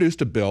he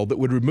introduced a bill that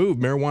would remove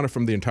marijuana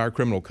from the entire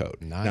criminal code.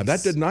 Now,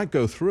 that did not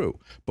go through,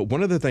 but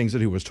one of the things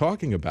that he was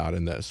talking about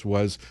in this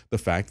was the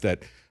fact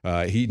that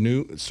he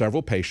knew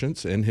several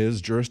patients in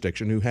his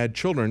jurisdiction who had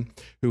children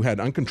who had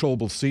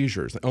uncontrollable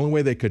seizures. The only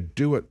way they could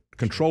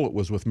control it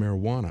was with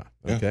marijuana,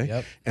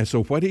 okay? And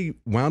so what he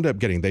wound up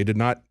getting, they did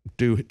not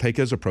take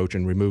his approach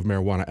and remove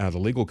marijuana out of the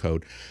legal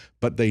code,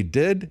 but they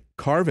did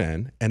carve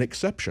in an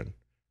exception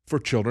for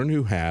children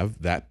who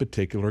have that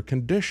particular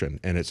condition.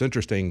 And it's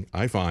interesting,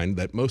 I find,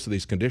 that most of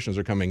these conditions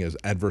are coming as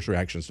adverse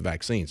reactions to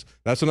vaccines.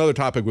 That's another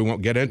topic we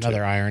won't get into.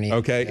 Another irony.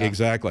 Okay,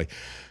 exactly.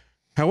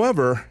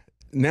 However,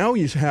 now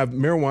you have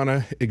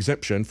marijuana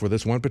exemption for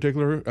this one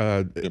particular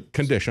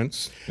condition,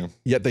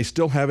 yet they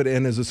still have it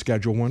in as a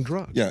Schedule I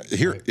drug. So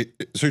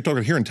you're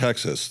talking here in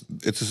Texas,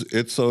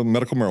 it's a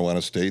medical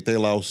marijuana state. They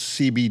allow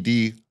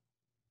CBD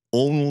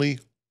only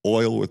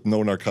oil with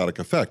no narcotic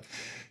effect.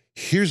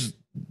 Here's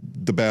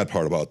the bad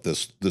part about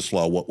this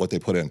law, what they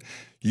put in.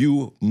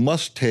 You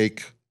must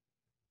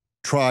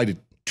try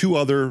 2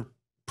 other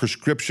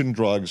prescription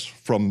drugs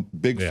from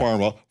Big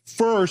Pharma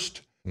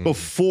first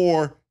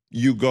before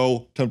you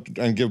go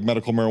and give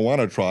medical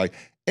marijuana a try,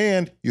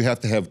 and you have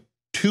to have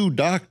 2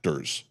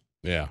 doctors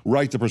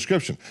write the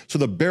prescription. So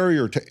the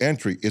barrier to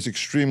entry is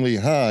extremely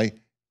high,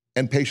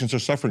 and patients are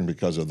suffering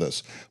because of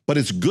this. But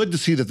it's good to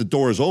see that the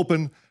door is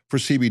open for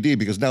CBD,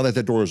 because now that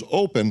the door is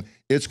open,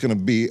 it's going to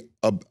be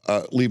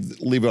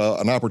leave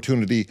an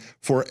opportunity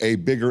for a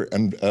bigger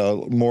and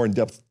more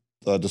in-depth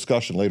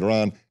discussion later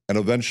on And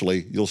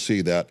eventually, you'll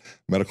see that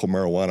medical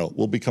marijuana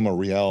will become a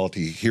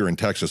reality here in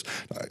Texas.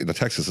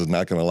 Texas is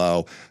not going to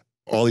allow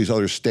all these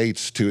other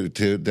states to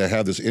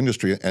have this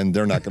industry, and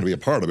they're not going to be a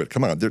part of it.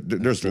 Come on,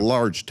 there's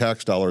large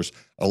tax dollars,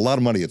 a lot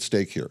of money at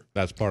stake here.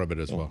 That's part of it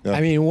as well. Yeah.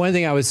 I mean, one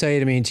thing I would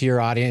say to your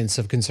audience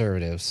of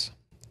conservatives,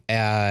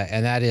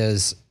 and that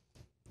is,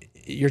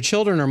 your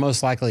children are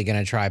most likely going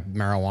to try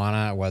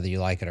marijuana, whether you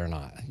like it or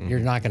not. You're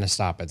not going to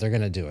stop it. They're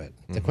going to do it.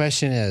 The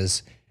question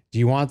is, do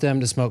you want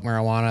them to smoke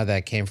marijuana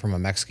that came from a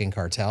Mexican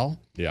cartel?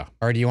 Yeah.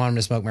 Or do you want them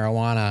to smoke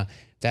marijuana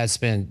that's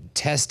been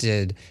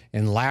tested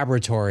in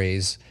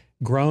laboratories,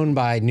 grown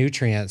by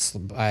nutrients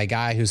by a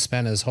guy who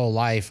spent his whole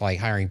life like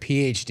hiring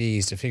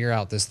PhDs to figure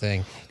out this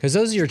thing? Because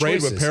those are your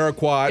choices. Sprayed with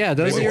paraquat. Yeah,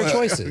 those are your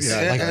choices.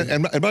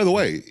 And by the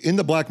way, in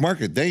the black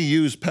market, they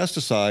use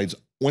pesticides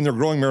when they're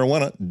growing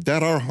marijuana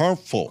that are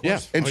harmful.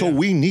 Yeah. And so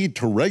we need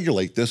to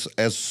regulate this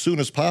as soon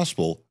as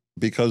possible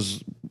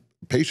because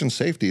patient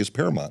safety is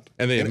paramount.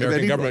 And the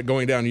American government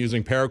going down and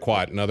using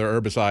paraquat and other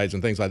herbicides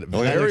and things like that.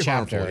 Another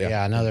chapter,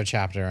 another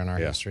chapter in our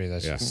history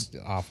that's just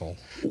awful.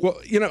 Well,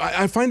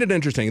 I find it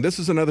interesting. This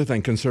is another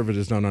thing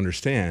conservatives don't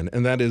understand,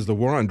 and that is the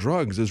war on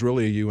drugs is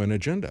really a UN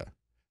agenda.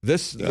 The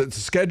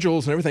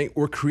schedules and everything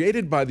were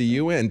created by the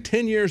UN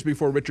 10 years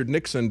before Richard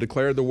Nixon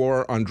declared the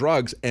war on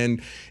drugs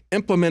and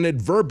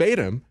implemented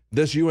verbatim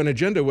this UN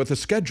agenda with the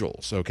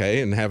schedules, okay,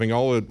 and having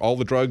all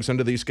the drugs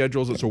under these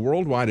schedules. It's a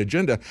worldwide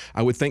agenda.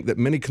 I would think that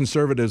many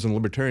conservatives and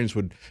libertarians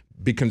would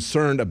be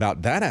concerned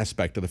about that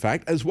aspect of the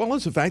fact, as well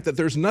as the fact that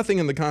there's nothing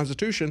in the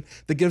Constitution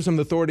that gives them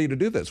the authority to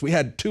do this. We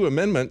had 2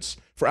 amendments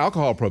for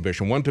alcohol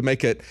prohibition, one to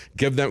make it,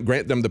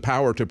 grant them the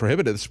power to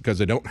prohibit this because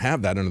they don't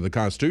have that under the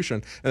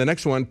Constitution, and the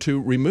next one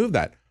to remove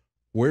that.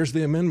 Where's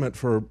the amendment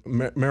for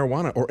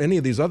marijuana or any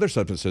of these other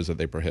substances that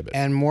they prohibit?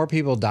 And more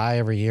people die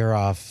every year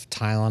off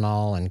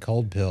Tylenol and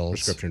cold pills.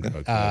 Prescription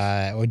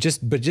drugs.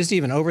 But just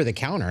even over the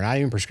counter, not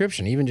even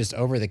prescription, even just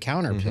over the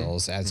counter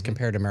pills as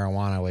compared to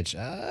marijuana, which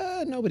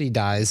nobody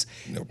dies.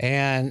 Nope.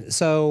 And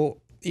so,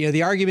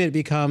 the argument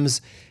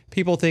becomes,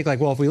 people think like,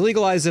 well, if we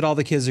legalize it, all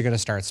the kids are going to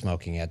start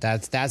smoking it.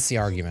 That's the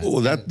argument. Well,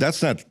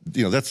 that's not,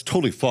 that's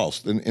totally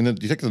false. And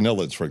you take the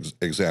Netherlands, for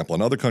example,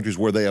 and other countries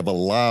where they have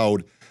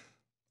allowed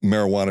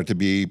marijuana to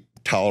be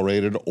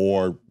tolerated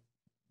or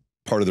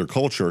part of their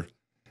culture,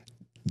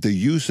 the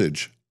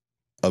usage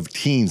of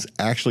teens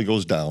actually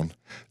goes down.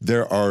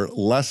 There are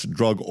less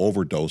drug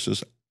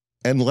overdoses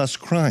and less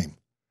crime.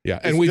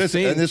 Yeah, and we've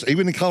seen this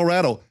even in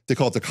Colorado. They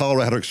call it the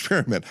Colorado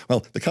experiment.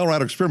 Well, the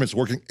Colorado experiment is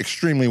working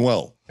extremely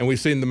well. And we've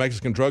seen the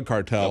Mexican drug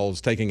cartels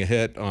taking a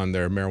hit on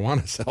their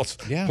marijuana sales,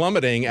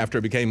 plummeting after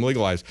it became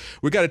legalized.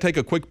 We've got to take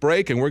a quick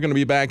break, and we're going to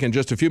be back in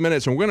just a few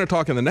minutes. And we're going to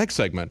talk in the next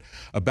segment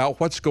about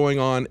what's going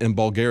on in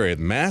Bulgaria,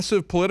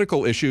 massive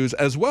political issues,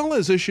 as well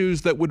as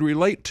issues that would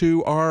relate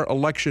to our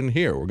election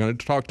here. We're going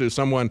to talk to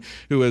someone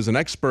who is an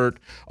expert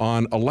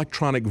on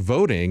electronic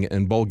voting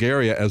in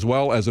Bulgaria, as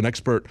well as an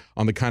expert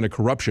on the kind of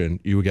corruption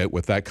you get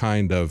with that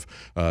kind of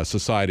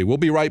society. We'll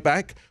be right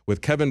back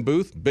with Kevin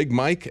Booth, Big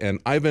Mike,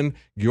 and Ivan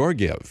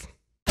Georgiev.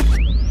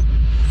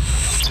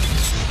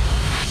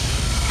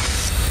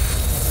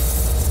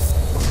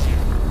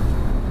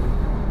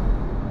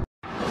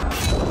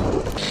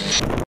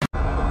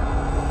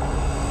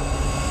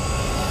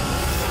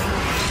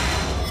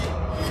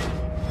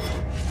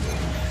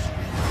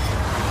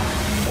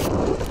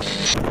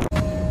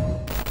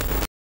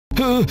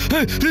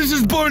 This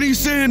is Bernie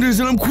Sanders,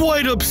 and I'm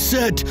quite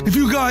upset. If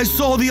you guys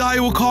saw the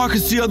Iowa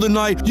caucus the other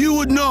night, you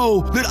would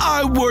know that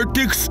I worked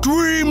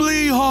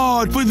extremely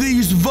hard for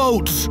these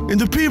votes. And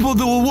the people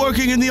that were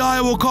working in the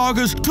Iowa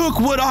caucus took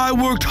what I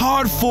worked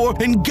hard for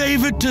and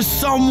gave it to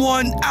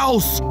someone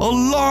else. A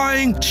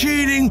lying,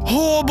 cheating,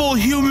 horrible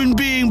human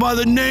being by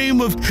the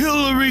name of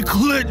Hillary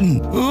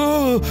Clinton.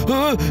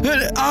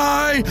 And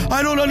I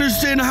don't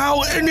understand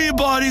how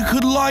anybody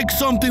could like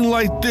something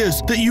like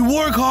this. That you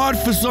work hard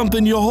for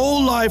something your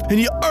whole life and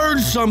you earn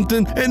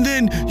something, and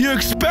then you're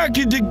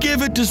expected to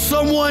give it to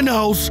someone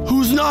else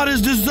who's not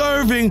as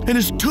deserving and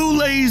is too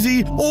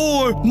lazy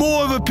or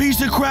more of a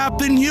piece of crap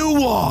than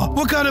you are.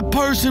 What kind of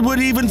person would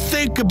even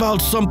think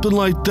about something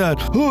like that?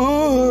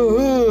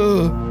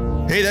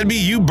 Hey, that'd be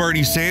you,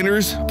 Bernie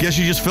Sanders. Guess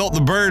you just felt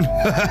the burn.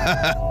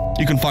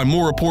 You can find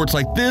more reports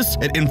like this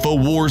at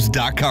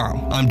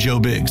INFOWARS.com. I'm Joe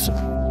Biggs.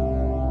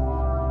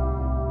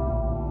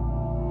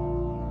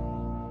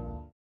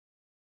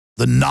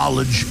 The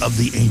knowledge of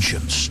the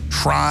ancients,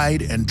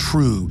 tried and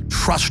true,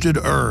 trusted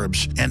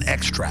herbs and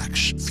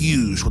extracts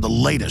fused with the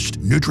latest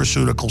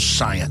nutraceutical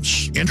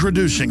science.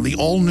 Introducing the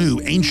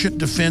all-new Ancient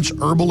Defense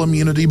Herbal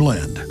Immunity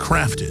Blend,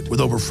 crafted with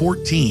over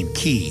 14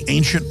 key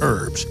ancient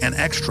herbs and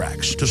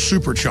extracts to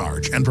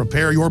supercharge and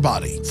prepare your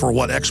body for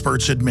what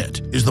experts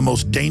admit is the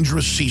most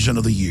dangerous season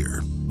of the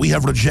year. we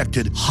have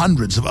rejected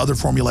hundreds of other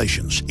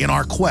formulations in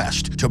our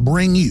quest to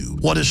bring you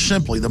what is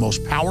simply the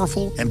most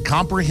powerful and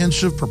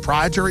comprehensive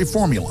proprietary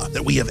formula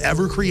that we have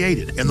ever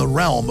created in the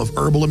realm of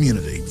herbal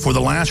immunity. For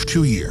the last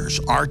 2 years,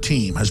 our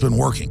team has been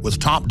working with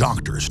top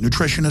doctors,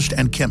 nutritionists,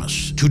 and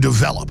chemists to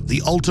develop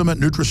the ultimate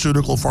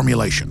nutraceutical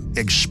formulation.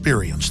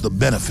 Experience the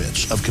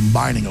benefits of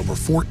combining over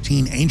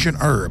 14 ancient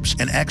herbs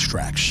and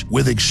extracts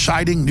with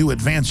exciting new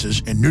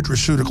advances in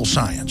nutraceutical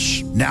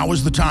science. Now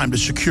is the time to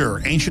secure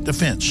Ancient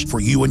Defense for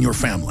you and your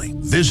family.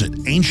 Visit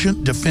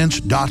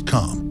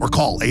ancientdefense.com or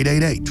call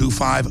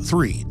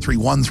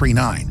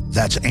 888-253-3139.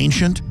 That's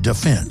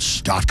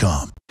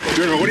ancientdefense.com.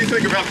 General, what do you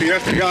think about the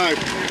FBI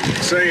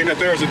saying that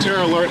there was a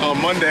terror alert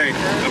on Monday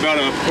about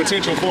a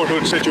potential Fort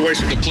Hood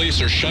situation? The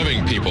police are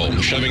shoving people,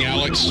 shoving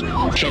Alex,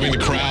 shoving the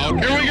crowd.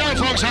 Here we go,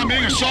 folks. I'm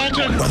being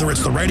assaulted. Whether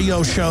it's the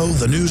radio show,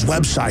 the news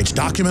websites,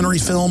 documentary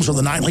films, or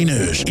the nightly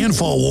news,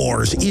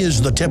 InfoWars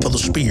is the tip of the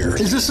spear.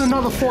 Is this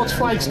another false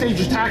flag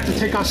stage attack to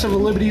take our civil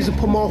liberties and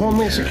put more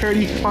homeland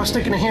security while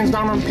sticking their hands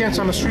down on pants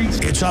on the streets?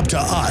 It's up to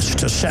us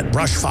to set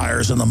brush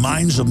fires in the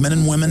minds of men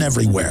and women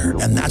everywhere,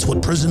 and that's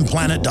what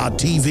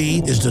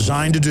PrisonPlanet.tv is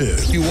designed to do.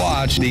 You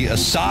watch, the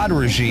Assad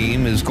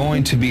regime is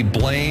going to be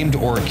blamed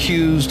or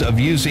accused of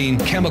using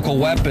chemical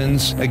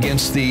weapons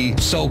against the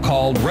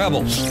so-called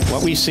rebels.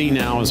 What we see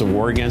now is a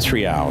war against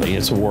reality.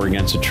 It's a war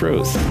against the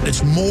truth.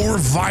 It's more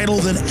vital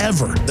than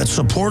ever that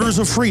supporters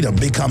of freedom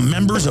become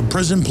members of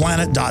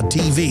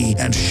PrisonPlanet.tv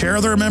and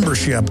share their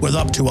membership with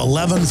up to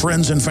 11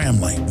 friends and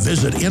family.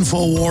 Visit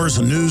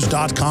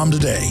InfoWarsNews.com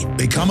today.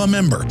 Become a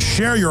member,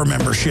 share your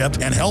membership,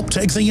 and help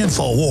take the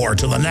InfoWar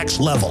to the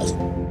next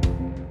level.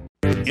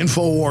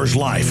 InfoWars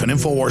Life and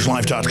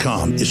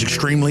InfoWarsLife.com is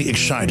extremely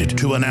excited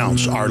to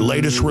announce our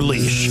latest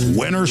release,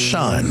 Winter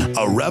Sun,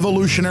 a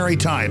revolutionary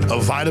type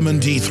of vitamin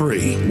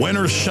D3.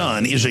 Winter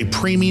Sun is a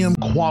premium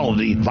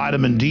quality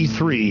vitamin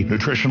D3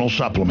 nutritional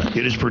supplement.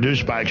 It is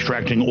produced by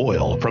extracting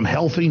oil from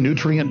healthy,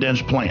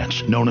 nutrient-dense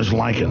plants known as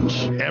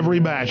lichens. Every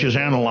batch is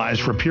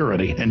analyzed for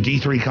purity and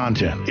D3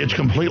 content. It's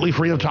completely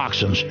free of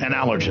toxins and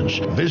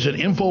allergens. Visit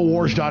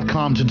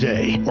InfoWars.com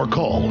today or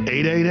call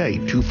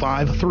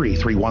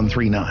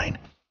 888-253-3139.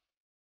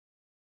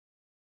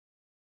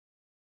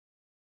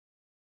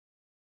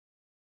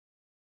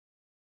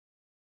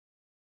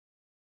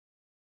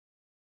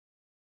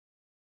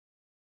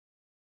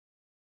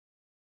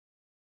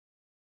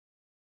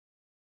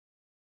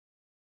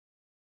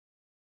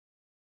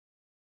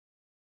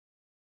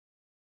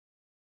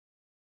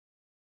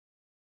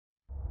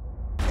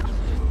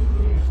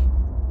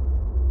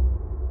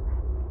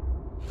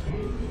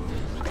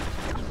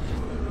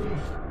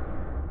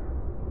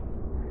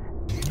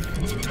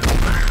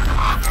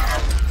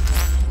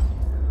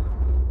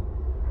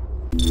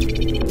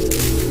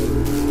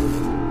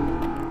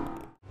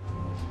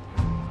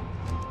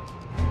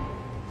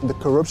 The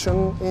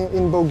corruption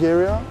in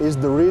Bulgaria is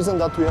the reason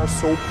that we are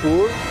so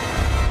poor.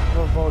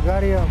 В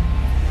България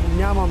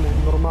нямаме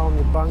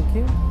нормални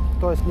банки,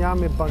 т.е.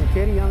 нямаме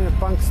банкери, нямаме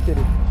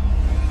банкстери.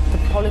 The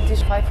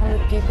politicians,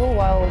 500 people,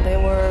 while there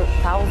were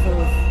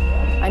thousands,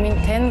 I mean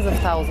tens of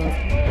thousands.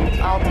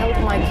 I'll tell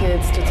my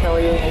kids to tell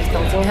you if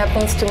something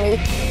happens to me.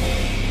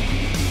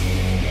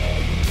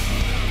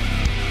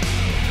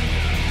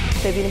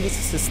 Те винаги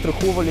са се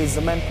страхували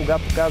за мен,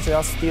 когато кажа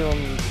аз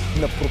отивам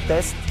на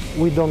протест.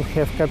 We don't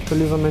have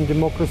capitalism and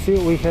democracy,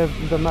 we have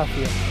the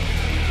mafia.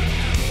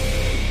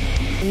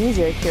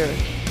 Media here.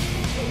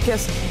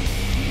 Yes.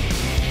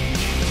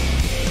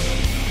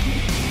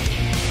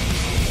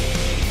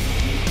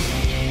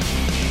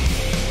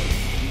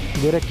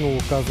 Директно го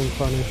казвам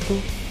това нещо.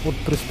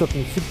 От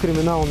престъпници,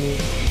 криминални.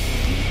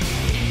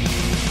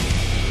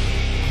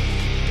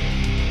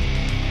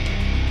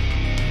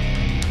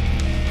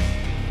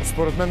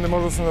 Според мен не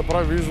може да се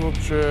направи извод,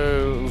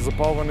 че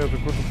запалванията,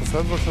 които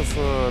последваха,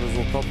 са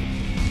резултат.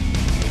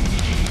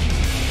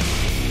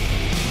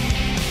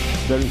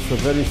 There is a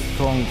very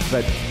strong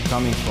threat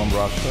coming from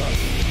Russia.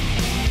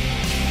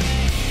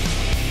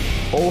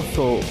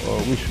 Also,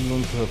 we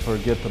shouldn't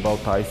forget about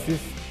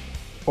ISIS.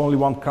 Only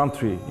one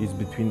country is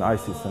between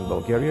ISIS and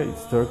Bulgaria,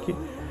 it's Turkey.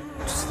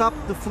 To stop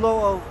the flow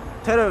of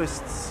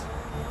terrorists,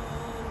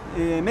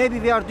 maybe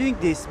we are doing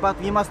this, but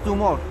we must do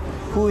more.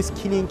 Who is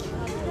killing?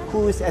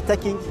 Who is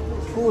attacking,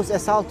 who is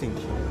assaulting,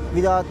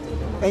 without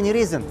any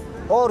reason,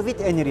 or with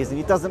any reason,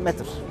 it doesn't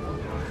matter.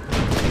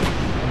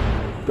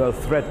 The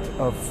threat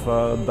of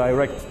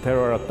direct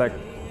terror attack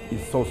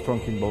is so strong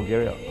in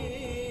Bulgaria.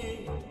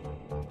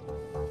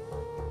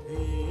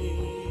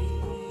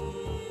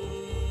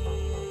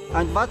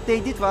 And what they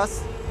did was,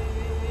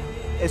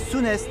 as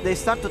soon as they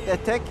started to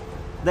attack,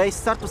 they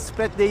start to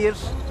spread their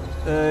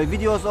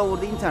videos over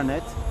the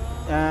internet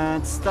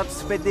and start to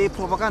spread their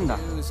propaganda.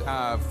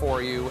 For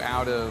you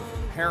out of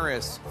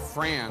Paris,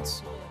 France,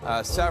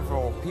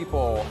 several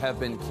people have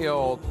been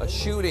killed. A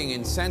shooting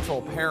in central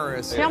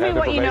Paris. Tell me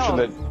what you know.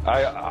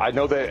 I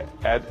know that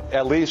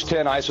at least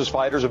 10 ISIS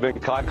fighters have been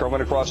caught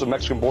coming across the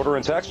Mexican border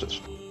in Texas.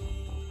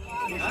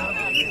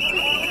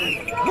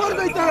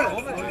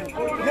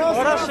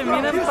 What It's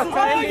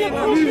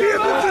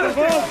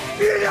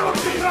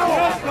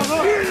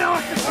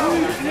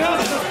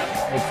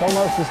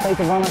almost the state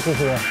of anarchy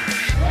here.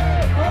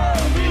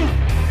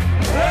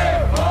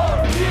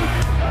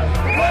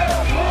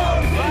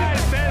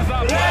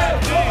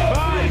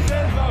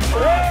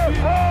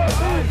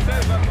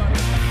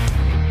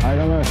 I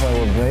don't know if I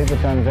will brave,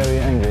 but I'm very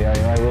angry.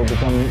 I will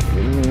become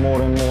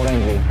more and more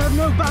angry. They have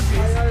no badges.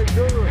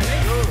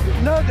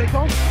 No, they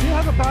don't. You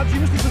have a badge,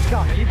 you must be this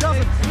guy. He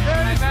doesn't.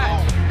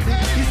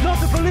 He's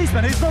not a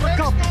policeman, he's not a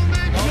cop.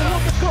 You're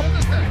not a cop.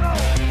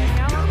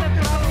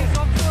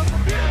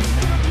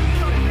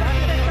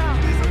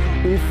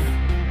 If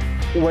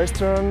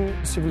Western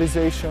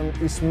civilization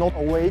is not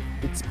awake,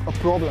 it's a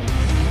problem.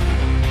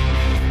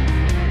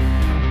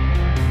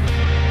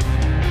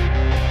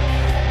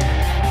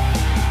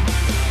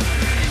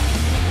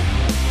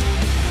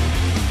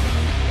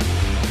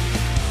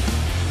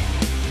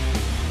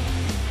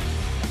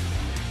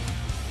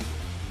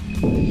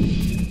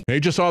 You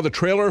just saw the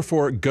trailer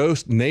for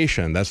Ghost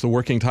Nation. That's the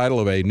working title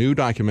of a new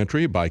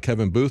documentary by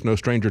Kevin Booth, no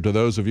stranger to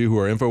those of you who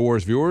are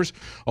InfoWars viewers.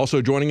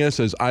 Also joining us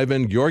is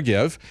Ivan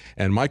Georgiev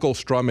and Michael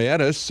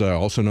Straumietis,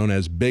 also known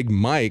as Big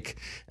Mike.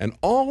 And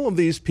all of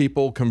these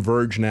people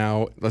converge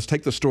now. Let's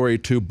take the story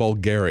to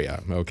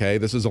Bulgaria, okay?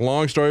 This is a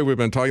long story. We've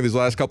been talking these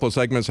last couple of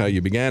segments, how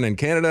you began in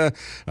Canada.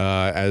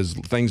 As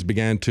things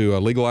began to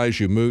legalize,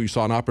 you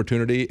saw an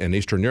opportunity in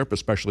Eastern Europe,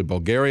 especially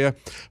Bulgaria.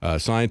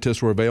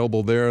 Scientists were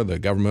available there. The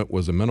government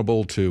was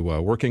amenable to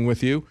working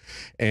with you.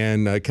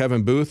 And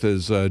Kevin Booth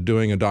is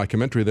doing a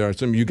documentary there. I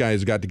assume you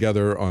guys got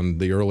together on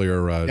the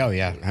earlier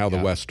How the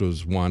West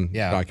Was Won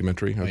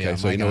documentary. Okay,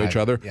 so you know each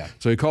other.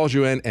 So he calls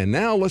you in. And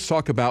now let's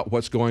talk about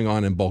what's going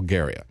on in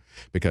Bulgaria.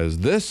 Because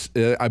this,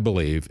 I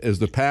believe, is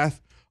the path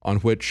on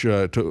which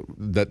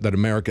that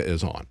America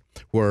is on,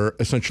 where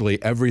essentially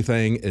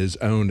everything is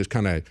owned. It's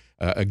kind of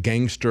a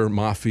gangster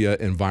mafia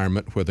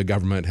environment where the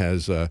government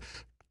has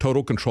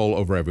total control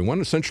over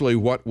everyone, essentially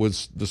what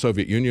was the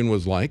Soviet Union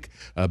was like,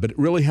 but it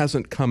really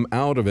hasn't come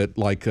out of it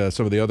like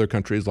some of the other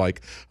countries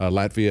like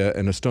Latvia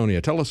and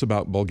Estonia. Tell us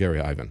about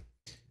Bulgaria, Ivan.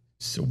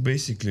 So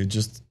basically,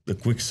 just a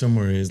quick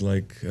summary is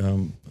like,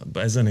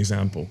 as an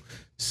example,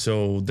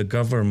 so the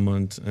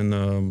government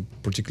and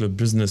particular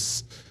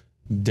business,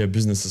 their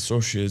business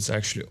associates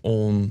actually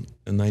own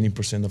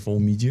 90% of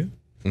all media.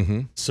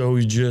 Mm-hmm. So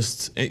you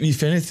just,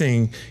 if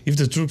anything, if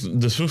the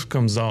truth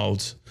comes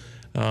out,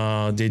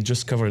 they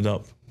just cover it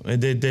up.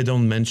 They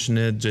don't mention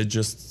it. They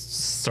just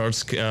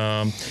starts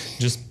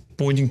just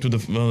pointing to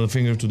the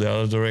finger to the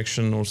other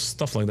direction or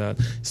stuff like that.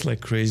 It's like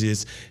crazy.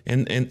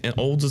 And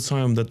all the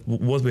time that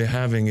what we're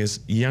having is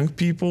young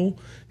people,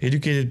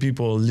 educated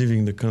people are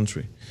leaving the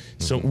country.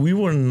 Mm-hmm. So we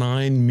were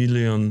 9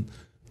 million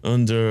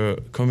under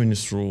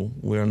communist rule.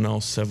 We are now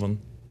 7.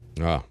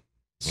 Ah.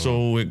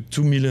 So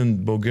 2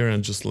 million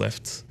Bulgarians just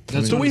left.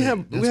 That's one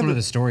of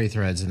the story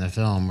threads in the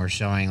film. We're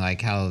showing like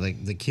how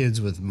the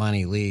kids with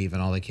money leave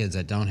and all the kids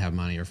that don't have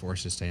money are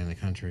forced to stay in the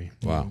country.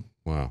 Wow,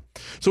 wow.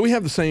 So we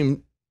have the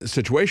same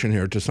situation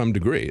here to some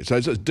degree. So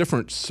it's a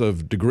difference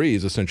of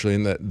degrees essentially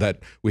in that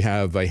we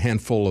have a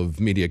handful of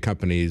media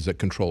companies that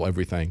control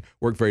everything,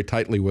 work very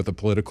tightly with the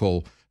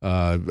political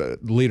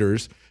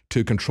leaders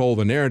to control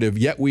the narrative,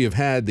 yet we have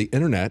had the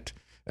internet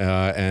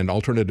and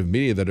alternative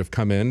media that have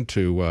come in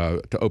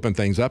to open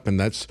things up, and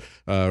that's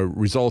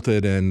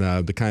resulted in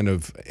the kind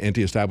of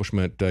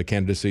anti-establishment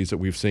candidacies that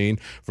we've seen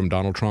from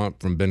Donald Trump,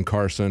 from Ben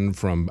Carson,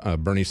 from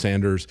Bernie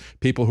Sanders,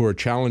 people who are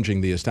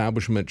challenging the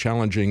establishment,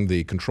 challenging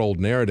the controlled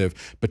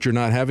narrative, but you're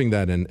not having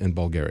that in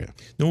Bulgaria.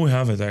 No, we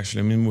have it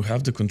actually. I mean, we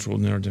have the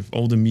controlled narrative.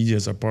 All the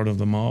medias are part of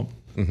the mob.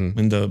 Mm-hmm.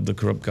 In the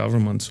corrupt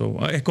government. So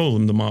I call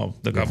them the mob,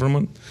 the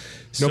government.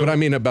 No, but I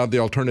mean about the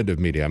alternative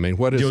media. I mean,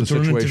 what is the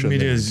situation? The alternative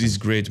media is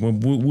great. Well,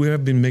 we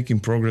have been making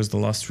progress the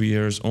last 3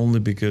 years only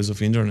because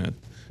of internet.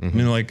 Mm-hmm. I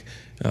mean, like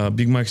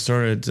Big Mike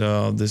started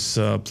this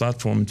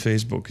platform,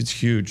 Facebook. It's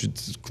huge.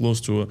 It's close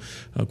to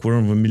a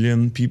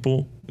 250,000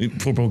 people.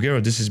 For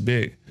Bulgaria, this is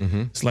big.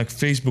 Mm-hmm. It's like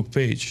Facebook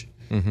page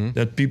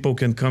that people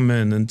can come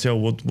in and tell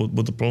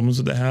what the problems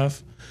that they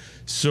have.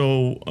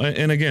 So,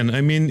 and again,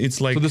 I mean,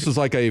 it's like... So this is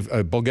like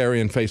a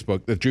Bulgarian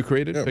Facebook that you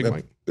created, Big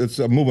Mike? It's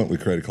a movement we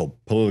created called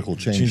Political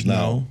Change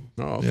Now.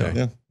 Oh, okay.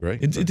 Yeah.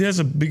 Great. It has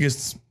the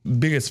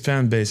biggest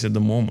fan base at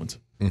the moment,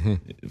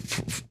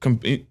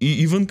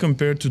 even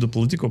compared to the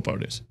political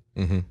parties.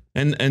 Mm-hmm.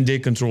 And they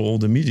control all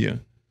the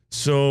media.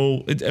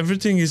 So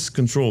everything is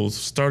controlled,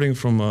 starting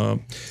from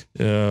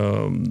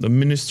the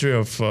Ministry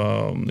of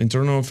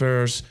Internal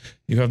Affairs.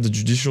 You have the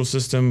judicial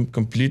system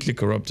completely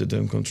corrupted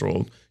and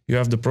controlled. You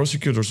have the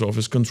prosecutor's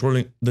office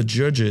controlling the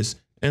judges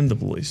and the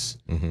police.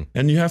 Mm-hmm.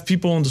 And you have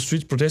people on the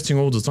streets protesting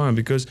all the time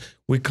because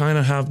we kind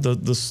of have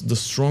the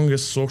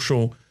strongest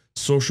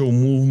social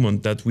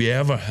movement that we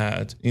ever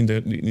had in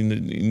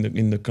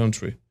the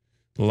country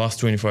the last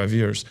 25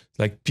 years.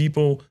 Like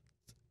people,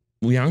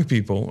 young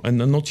people, and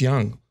not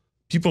young,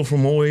 people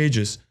from all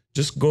ages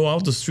just go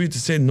out the street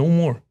and say, no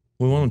more.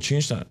 We want to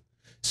change that.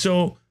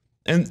 So,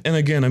 and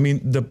again, I mean,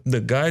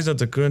 the guys that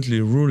are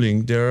currently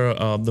ruling, they're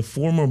the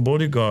former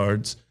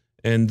bodyguards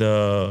and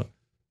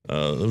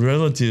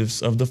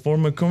relatives of the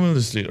former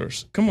communist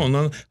leaders. Come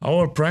on,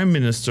 our prime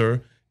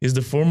minister is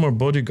the former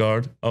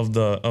bodyguard of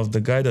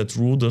the guy that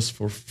ruled us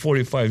for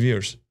 45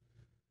 years.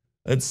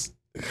 It's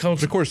how.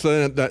 Of course,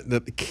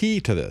 the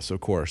key to this,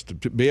 of course, to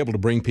be able to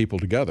bring people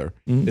together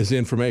is the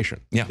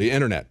information, the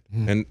internet,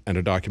 and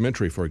a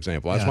documentary, for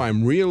example. That's why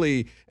I'm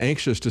really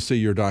anxious to see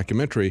your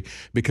documentary,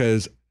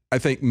 because I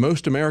think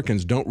most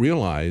Americans don't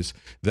realize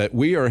that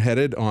we are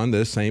headed on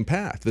this same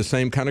path, the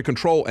same kind of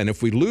control. And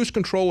if we lose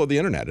control of the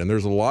internet, and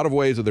there's a lot of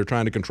ways that they're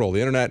trying to control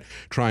the internet,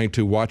 trying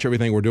to watch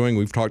everything we're doing.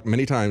 We've talked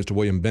many times to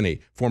William Binney,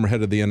 former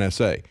head of the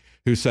NSA,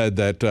 who said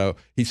that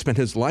he spent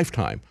his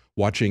lifetime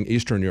watching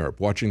Eastern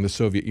Europe, watching the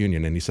Soviet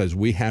Union. And he says,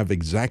 we have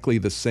exactly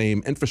the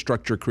same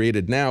infrastructure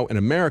created now in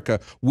America.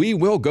 We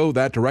will go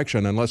that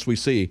direction unless we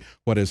see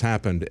what has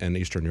happened in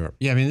Eastern Europe.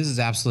 Yeah, I mean, this is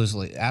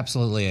absolutely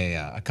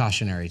a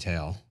cautionary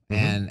tale.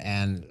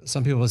 And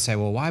some people would say,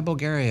 well, why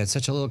Bulgaria? It's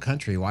such a little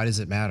country. Why does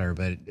it matter?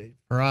 But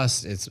for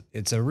us,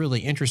 it's a really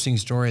interesting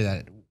story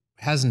that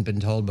hasn't been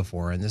told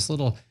before. And this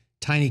little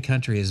tiny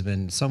country has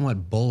been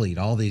somewhat bullied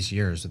all these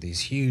years with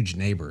these huge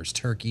neighbors,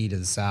 Turkey to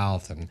the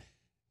south and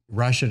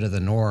Russia to the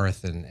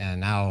north,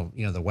 and now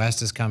the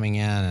West is coming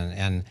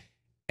in,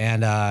 and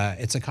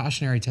it's a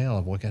cautionary tale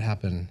of what could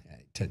happen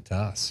to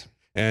us.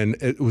 And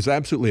it was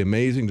absolutely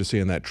amazing to see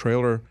in that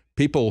trailer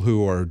people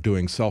who are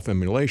doing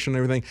self-immolation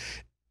and everything.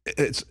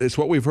 It's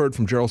what we've heard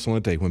from Gerald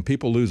Celente. When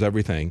people lose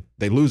everything,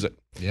 they lose it.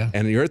 Yeah.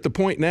 And you're at the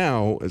point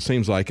now, it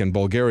seems like, in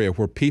Bulgaria,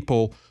 where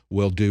people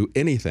will do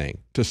anything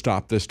to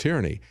stop this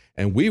tyranny.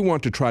 And we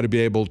want to try to be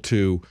able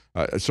to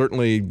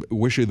certainly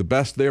wish you the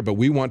best there, but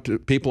we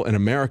want people in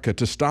America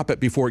to stop it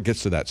before it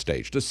gets to that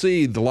stage, to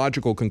see the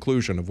logical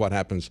conclusion of what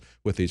happens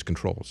with these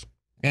controls.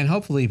 And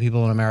hopefully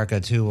people in America,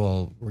 too,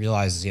 will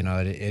realize, it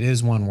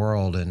is one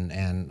world,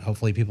 and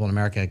hopefully people in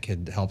America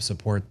could help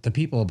support the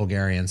people of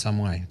Bulgaria in some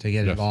way to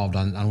get involved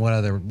on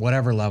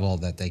whatever level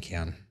that they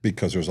can.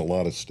 Because there's a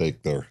lot at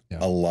stake there,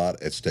 a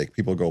lot at stake.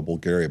 People go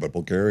Bulgaria, but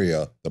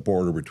Bulgaria, the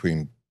border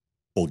between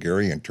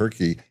Bulgaria and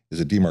Turkey is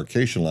a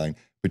demarcation line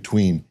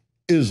between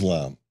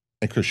Islam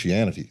and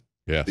Christianity,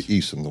 the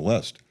East and the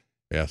West.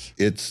 Yes,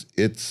 it's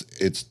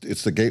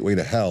the gateway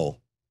to hell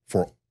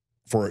for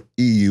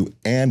EU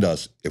and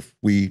us if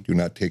we do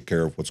not take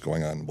care of what's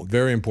going on in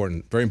Bulgaria.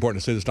 Very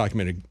important to see this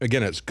documented.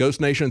 Again, it's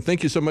Ghost Nation.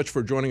 Thank you so much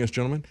for joining us,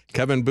 gentlemen.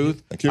 Kevin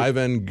Booth,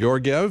 Ivan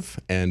Georgiev,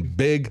 and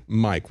Big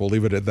Mike. We'll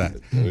leave it at that.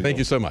 Thank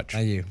you so much.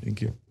 Thank you.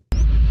 Thank you.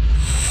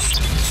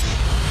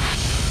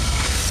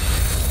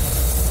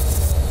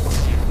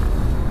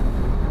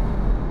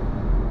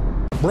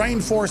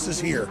 Brain Force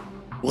is here.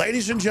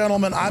 Ladies and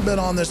gentlemen, I've been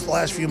on this the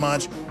last few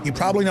months. You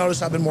probably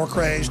noticed I've been more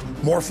crazed,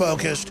 more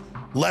focused,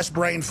 less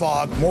brain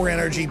fog, more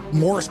energy,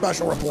 more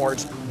special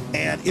reports,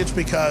 and it's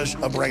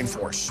because of Brain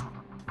Force.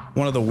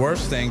 One of the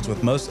worst things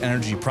with most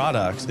energy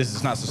products is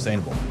it's not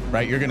sustainable,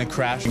 right? You're gonna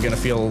crash, you're gonna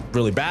feel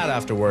really bad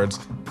afterwards.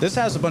 This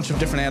has a bunch of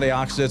different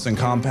antioxidants and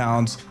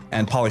compounds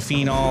and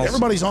polyphenols.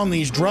 Everybody's on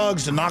these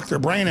drugs to knock their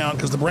brain out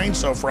because the brain's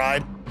so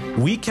fried.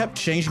 We kept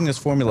changing this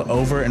formula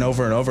over and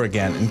over and over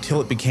again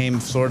until it became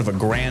sort of a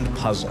grand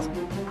puzzle.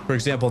 For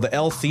example, the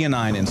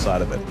L-theanine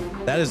inside of it,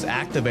 that is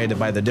activated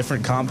by the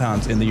different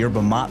compounds in the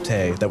yerba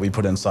mate that we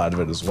put inside of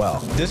it as well.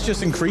 This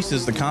just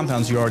increases the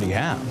compounds you already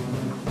have.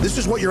 This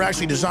is what you're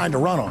actually designed to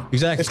run on.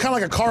 Exactly. It's kind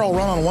of like a car will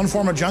run on one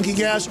form of junkie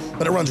gas,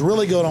 but it runs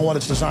really good on what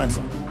it's designed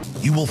for.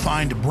 You will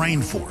find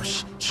Brain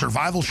Force,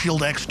 Survival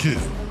Shield X2,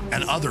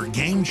 and other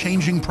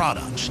game-changing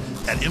products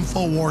at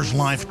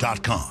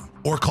InfoWarsLife.com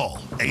or call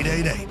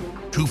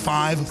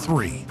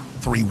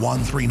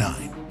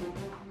 888-253-3139.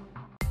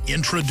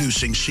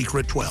 Introducing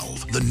Secret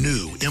 12, the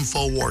new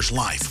InfoWars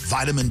Life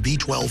vitamin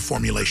B12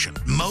 formulation.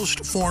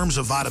 Most forms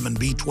of vitamin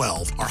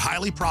B12 are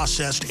highly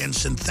processed and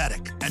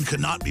synthetic and could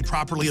not be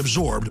properly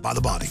absorbed by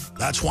the body.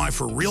 That's why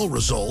for real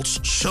results,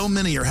 so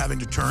many are having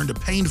to turn to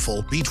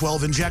painful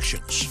B12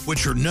 injections,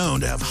 which are known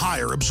to have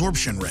higher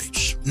absorption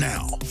rates.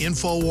 Now,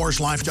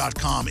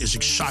 InfoWarsLife.com is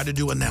excited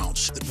to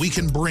announce that we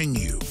can bring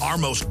you our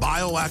most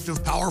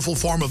bioactive, powerful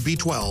form of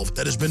B12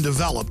 that has been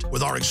developed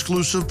with our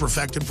exclusive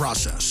perfected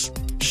process.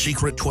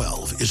 Secret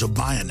 12 is a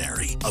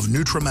binary of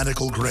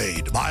nutramedical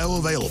grade,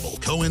 bioavailable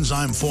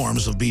coenzyme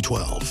forms of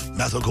B12,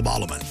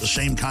 methylcobalamin, the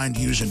same kind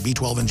used in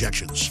B12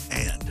 injections,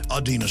 and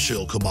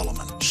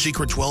adenosylcobalamin.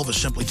 Secret 12 is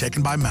simply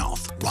taken by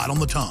mouth, right on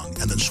the tongue,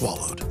 and then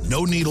swallowed.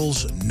 No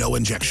needles, no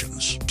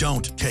injections.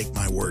 Don't take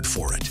my word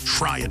for it.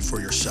 Try it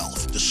for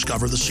yourself.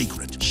 Discover the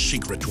secret.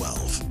 Secret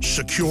 12.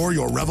 Secure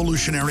your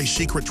revolutionary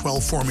Secret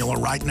 12 formula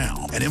right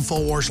now at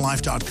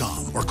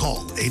InfoWarsLife.com or call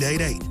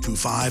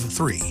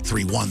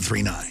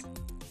 888-253-3139.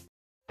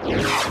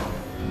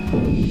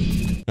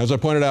 As I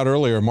pointed out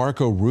earlier,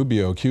 Marco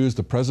Rubio accused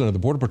the president of the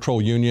Border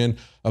Patrol Union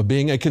of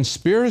being a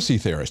conspiracy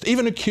theorist,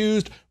 even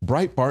accused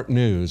Breitbart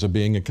News of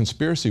being a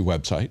conspiracy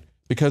website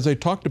because they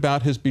talked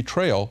about his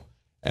betrayal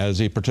as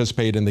he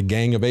participated in the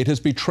Gang of Eight, his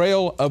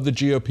betrayal of the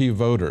GOP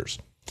voters.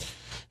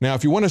 Now,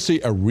 if you want to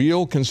see a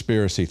real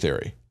conspiracy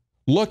theory,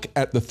 look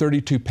at the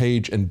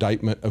 32-page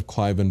indictment of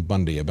Clive and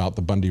Bundy about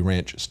the Bundy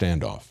Ranch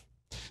standoff.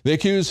 They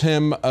accuse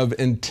him of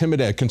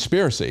a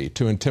conspiracy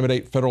to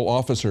intimidate federal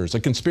officers, a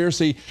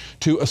conspiracy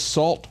to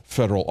assault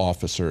federal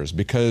officers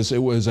because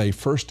it was a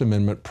First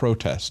Amendment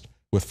protest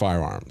with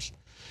firearms.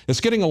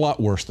 It's getting a lot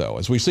worse, though,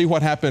 as we see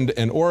what happened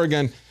in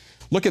Oregon.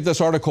 Look at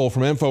this article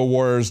from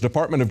InfoWars.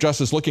 Department of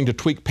Justice looking to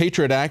tweak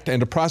Patriot Act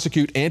and to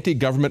prosecute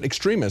anti-government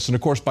extremists. And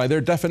of course, by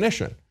their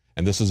definition,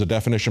 and this is a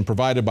definition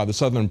provided by the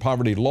Southern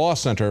Poverty Law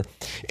Center,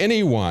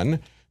 anyone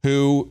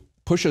who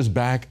pushes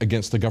back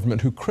against the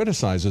government, who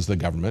criticizes the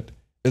government,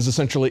 is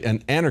essentially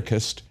an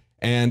anarchist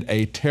and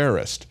a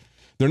terrorist.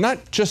 They're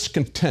not just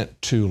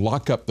content to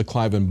lock up the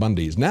Clive and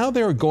Bundys. Now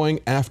they're going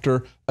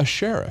after a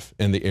sheriff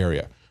in the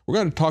area. We're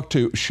going to talk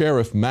to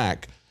Sheriff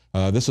Mack.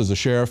 This is a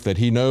sheriff that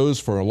he knows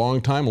for a long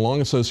time, a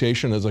long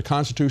association as a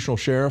constitutional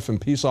sheriff and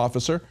peace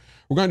officer.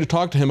 We're going to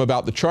talk to him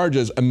about the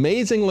charges.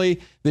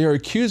 Amazingly, they are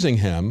accusing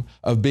him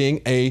of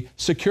being a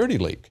security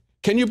leak.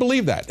 Can you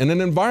believe that? In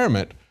an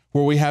environment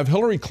where we have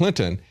Hillary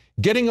Clinton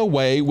getting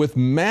away with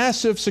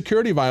massive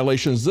security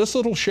violations, this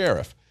little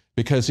sheriff,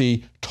 because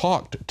he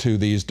talked to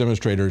these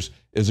demonstrators,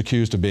 is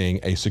accused of being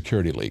a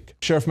security leak.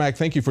 Sheriff Mack,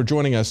 thank you for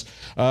joining us.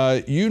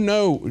 You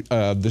know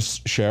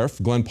this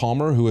sheriff, Glenn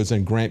Palmer, who is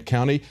in Grant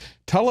County.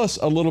 Tell us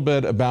a little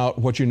bit about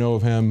what you know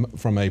of him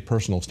from a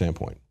personal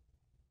standpoint.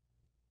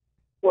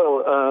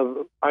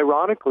 Well,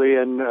 ironically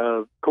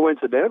and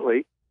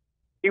coincidentally,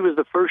 he was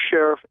the first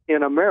sheriff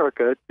in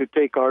America to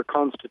take our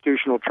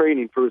constitutional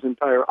training for his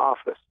entire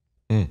office.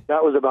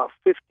 That was about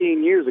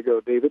 15 years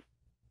ago, David.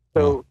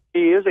 So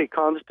he is a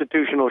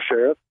constitutional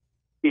sheriff.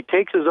 He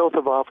takes his oath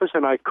of office,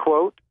 and I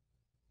quote,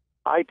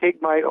 "I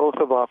take my oath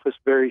of office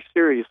very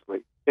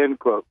seriously," end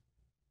quote.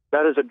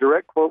 That is a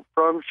direct quote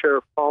from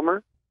Sheriff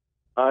Palmer.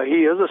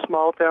 He is a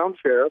small-town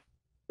sheriff,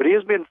 but he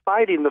has been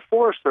fighting the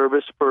Forest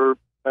Service for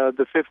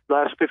the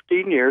last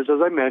 15 years,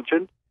 as I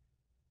mentioned,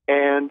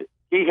 and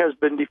he has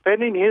been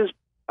defending his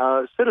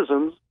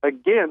citizens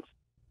against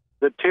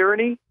the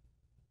tyranny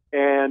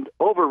and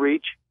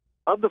overreach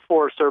of the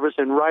Forest Service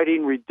and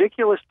writing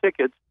ridiculous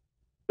tickets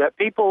that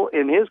people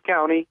in his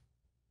county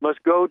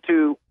must go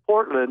to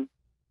Portland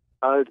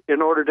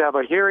in order to have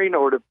a hearing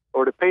or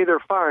to pay their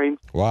fines.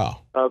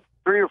 Wow. Of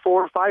 $300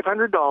 or $400 or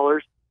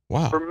 $500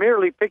 for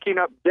merely picking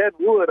up dead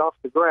wood off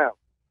the ground.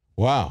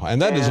 Wow, and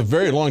that is a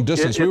very long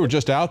distance. We were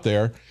just out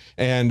there,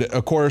 and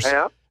of course,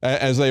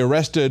 as they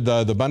arrested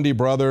the Bundy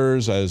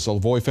brothers, as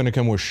Lavoy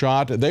Finicum was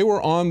shot, they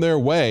were on their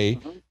way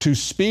to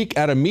speak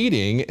at a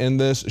meeting in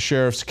this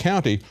sheriff's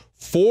county.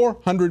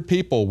 400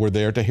 people were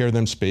there to hear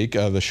them speak.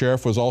 The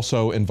sheriff was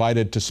also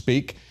invited to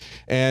speak,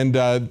 and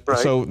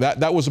so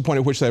that was the point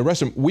at which they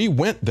arrested him. We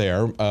went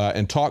there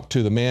and talked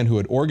to the man who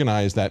had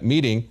organized that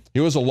meeting. He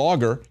was a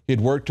logger.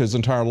 He'd worked his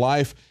entire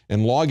life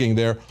in logging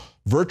there.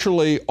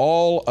 Virtually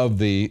all of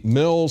the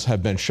mills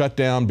have been shut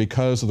down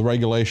because of the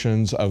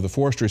regulations of the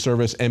Forestry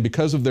Service and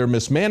because of their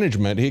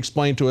mismanagement. He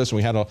explained to us, and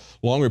we had a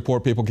long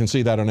report, people can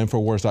see that on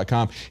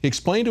InfoWars.com. He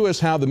explained to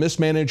us how the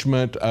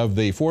mismanagement of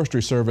the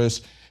Forestry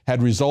Service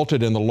had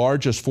resulted in the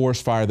largest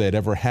forest fire they had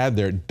ever had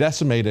there. It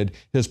decimated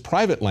his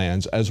private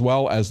lands as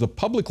well as the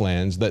public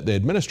lands that they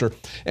administer.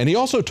 And he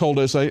also told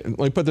us, let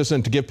me put this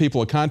in to give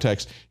people a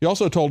context, he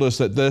also told us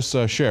that this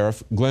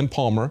sheriff, Glenn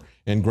Palmer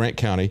in Grant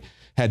County,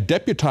 had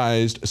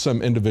deputized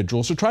some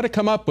individuals to try to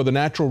come up with a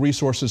natural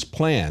resources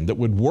plan that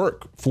would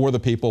work for the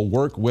people,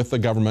 work with the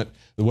government,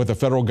 with the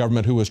federal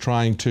government who was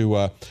trying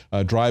to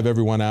drive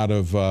everyone out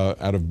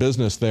of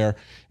business there.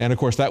 And of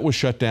course, that was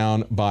shut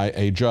down by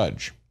a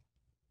judge.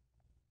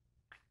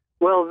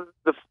 Well,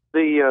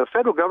 the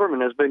federal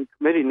government has been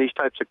committing these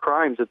types of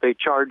crimes that they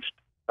charged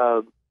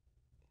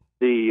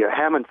the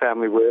Ammon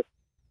family with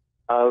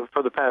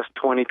for the past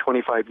 20,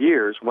 25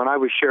 years. When I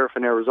was sheriff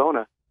in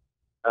Arizona,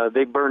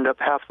 they burned up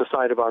half the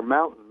side of our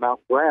mountain,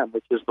 Mount Graham,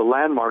 which is the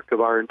landmark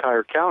of our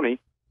entire county.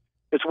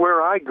 It's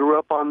where I grew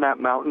up on that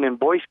mountain in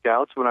Boy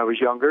Scouts when I was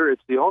younger.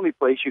 It's the only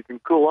place you can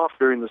cool off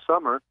during the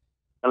summer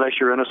unless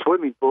you're in a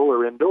swimming pool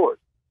or indoors.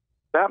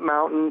 That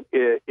mountain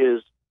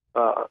is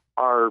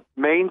our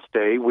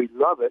mainstay. We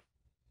love it.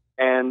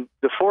 And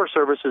the Forest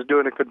Service is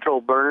doing a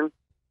controlled burn,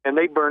 and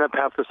they burn up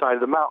half the side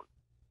of the mountain.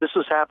 This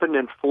has happened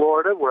in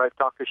Florida, where I've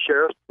talked to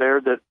sheriffs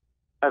there that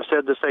have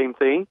said the same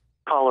thing,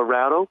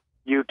 Colorado,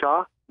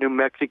 Utah, New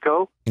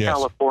Mexico,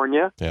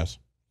 California,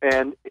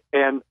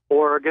 and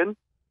Oregon,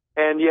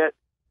 and yet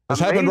this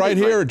happened right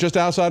here, just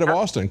outside of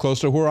Austin, close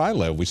to where I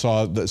live. We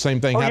saw the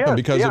same thing happen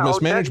because of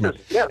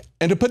mismanagement.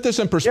 And to put this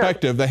in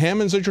perspective, the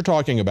Hammonds that you're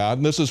talking about,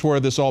 and this is where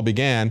this all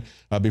began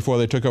before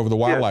they took over the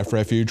wildlife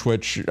refuge,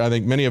 which I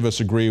think many of us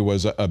agree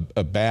was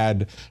a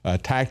bad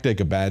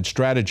tactic, a bad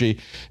strategy.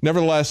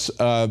 Nevertheless,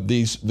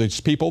 these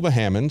people, the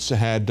Hammonds,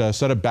 had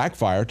set a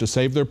backfire to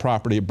save their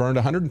property. It burned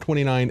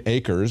 129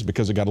 acres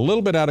because it got a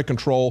little bit out of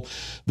control.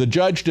 The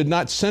judge did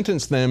not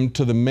sentence them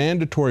to the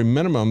mandatory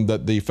minimum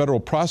that the federal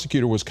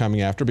prosecutor was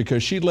coming after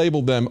because she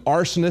labeled them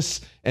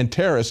arsonists and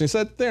terrorists. And he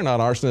said, they're not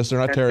arsonists, they're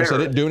not terrorists, they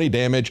didn't do any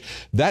damage.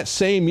 That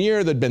same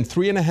year, there'd been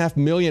 3.5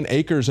 million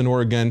acres in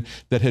Oregon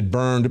that had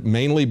burned,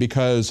 mainly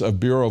because of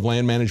Bureau of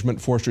Land Management,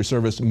 Forestry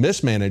Service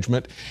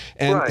mismanagement.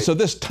 And so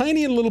this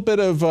tiny little bit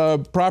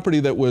of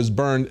property that was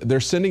burned, they're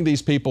sending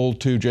these people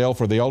to jail.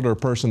 For the elder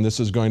person, this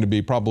is going to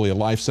be probably a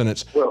life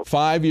sentence,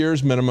 5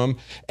 years minimum.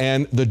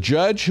 And the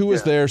judge who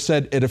was there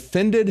said it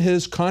offended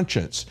his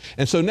conscience.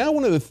 And so now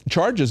one of the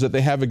charges that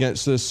they have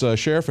against this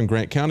sheriff in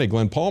Grant County,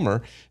 Glenn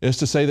Palmer, is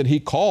to say that he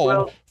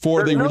called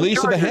for the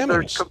release of the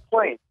Hammonds.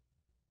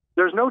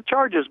 There's no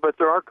charges, but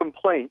there are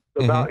complaints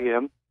about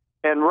him.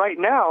 And right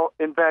now,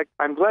 in fact,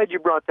 I'm glad you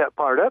brought that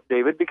part up,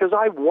 David, because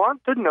I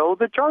want to know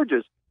the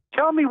charges.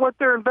 Tell me what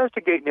they're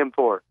investigating him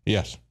for.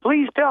 Yes.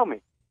 Please tell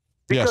me.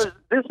 Because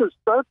this is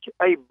such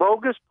a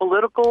bogus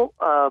political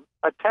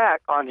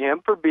attack on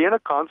him for being a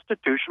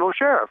constitutional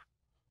sheriff.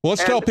 Well,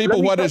 let's tell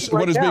people what is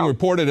being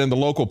reported in the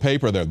local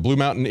paper there. The Blue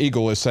Mountain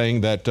Eagle is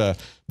saying that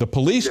the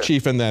police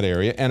chief in that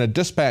area and a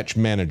dispatch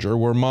manager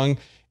were among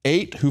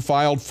 8 who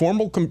filed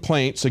formal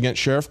complaints against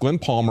Sheriff Glenn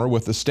Palmer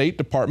with the State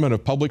Department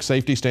of Public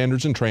Safety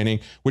Standards and Training,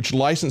 which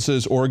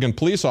licenses Oregon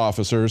police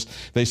officers.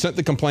 They sent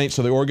the complaints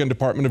to the Oregon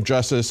Department of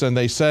Justice, and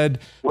they said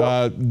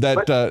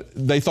that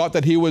they thought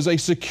that he was a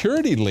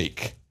security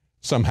leak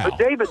somehow. But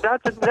David,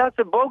 that's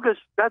a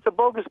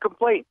bogus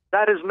complaint.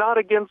 That is not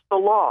against the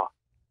law.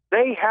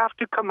 They have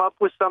to come up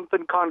with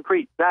something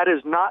concrete. That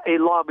is not a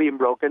law being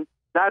broken.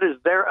 That is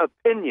their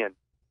opinion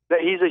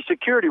that he's a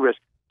security risk.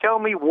 Tell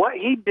me what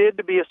he did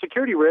to be a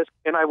security risk,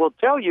 and I will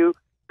tell you,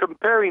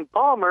 comparing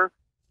Palmer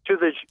to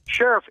the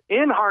sheriff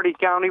in Harney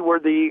County where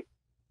the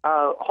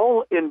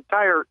whole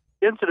entire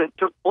incident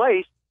took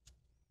place,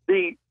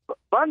 the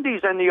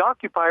Bundys and the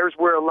occupiers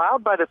were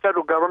allowed by the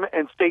federal government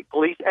and state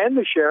police and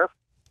the sheriff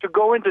to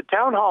go into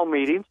town hall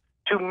meetings,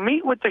 to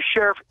meet with the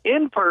sheriff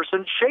in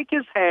person, shake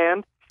his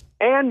hand,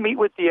 and meet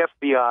with the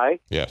FBI,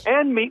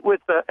 and meet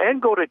with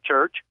and go to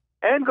church,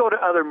 and go to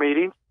other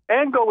meetings,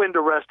 and go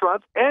into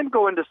restaurants, and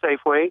go into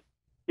Safeway,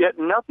 yet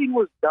nothing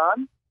was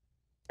done,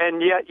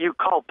 and yet you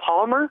call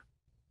Palmer,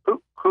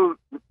 who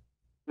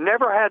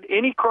never had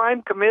any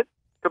crime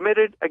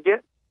committed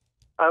against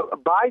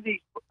by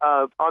these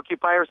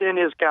occupiers in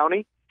his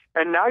county,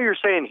 and now you're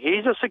saying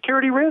he's a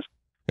security risk?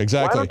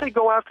 Exactly. Why don't they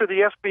go after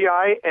the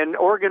FBI and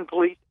Oregon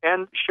Police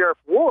and Sheriff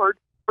Ward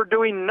for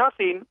doing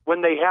nothing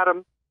when they had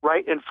him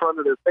right in front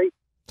of their face?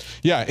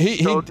 Yeah,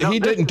 he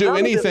didn't do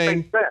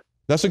anything.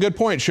 That's a good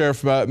point,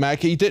 Sheriff Mack.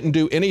 He didn't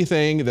do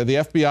anything that the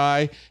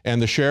FBI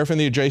and the sheriff in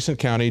the adjacent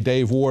county,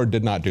 Dave Ward,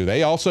 did not do.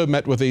 They also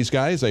met with these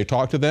guys. They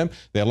talked to them.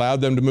 They allowed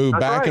them to move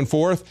back and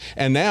forth.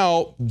 And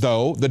now,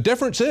 though, the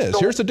difference is,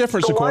 here's the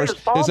difference, of course,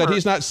 is that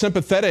he's not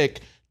sympathetic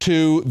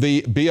to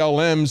the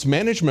BLM's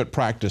management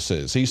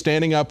practices. He's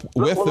standing up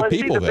with the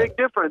people there. Big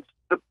difference.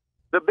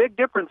 The big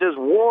difference is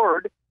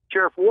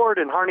Sheriff Ward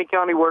in Harney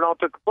County, where it all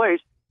took place,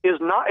 is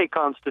not a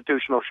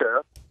constitutional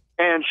sheriff.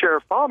 And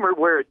Sheriff Palmer,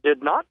 where it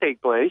did not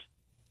take place,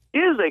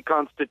 is a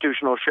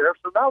constitutional sheriff.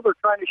 So now they're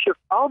trying to shift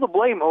all the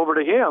blame over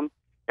to him.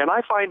 And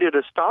I find it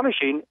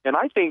astonishing. And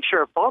I think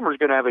Sheriff Palmer is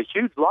going to have a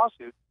huge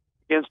lawsuit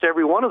against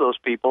every one of those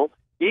people,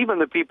 even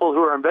the people who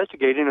are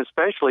investigating,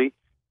 especially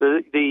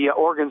the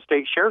Oregon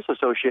State Sheriff's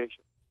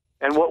Association.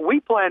 And what we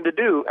plan to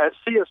do at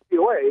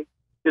CSPOA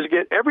is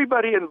get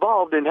everybody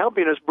involved in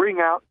helping us bring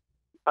out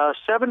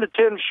 7 to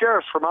 10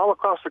 sheriffs from all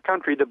across the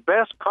country, the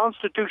best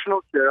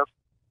constitutional sheriffs.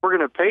 We're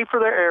going to pay for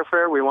their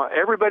airfare. We want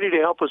everybody to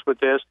help us with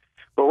this.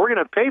 But we're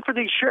going to pay for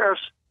these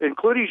sheriffs,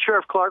 including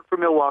Sheriff Clark from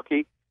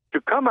Milwaukee,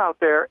 to come out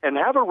there and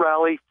have a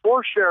rally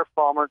for Sheriff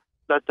Palmer,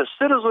 that the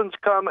citizens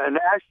come and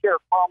ask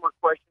Sheriff Palmer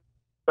questions,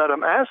 let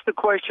them ask the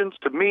questions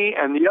to me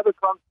and the other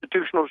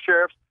constitutional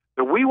sheriffs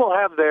that we will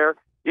have there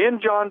in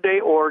John Day,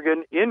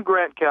 Oregon, in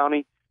Grant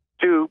County,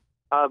 to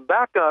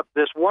back up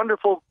this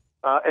wonderful,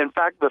 in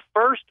fact, the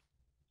first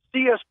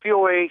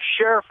CSPOA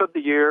Sheriff of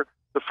the Year,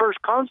 the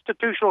first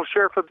constitutional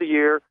Sheriff of the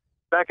Year,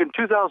 back in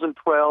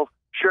 2012,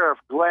 Sheriff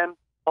Glenn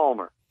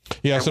Palmer.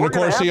 Yes, and of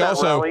course he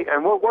also,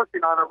 and we're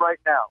working on it right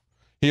now.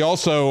 He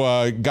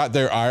also got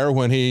their ire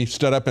when he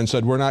stood up and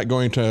said, we're not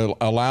going to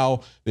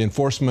allow the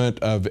enforcement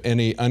of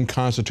any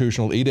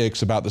unconstitutional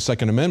edicts about the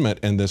Second Amendment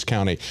in this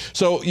county.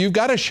 So you've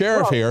got a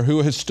sheriff here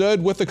who has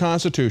stood with the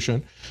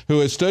Constitution, who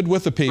has stood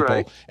with the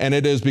people, and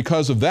it is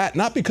because of that,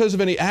 not because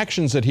of any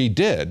actions that he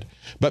did,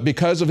 but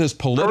because of his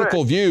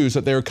political views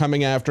that they're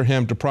coming after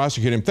him to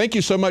prosecute him. Thank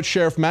you so much,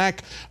 Sheriff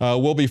Mack.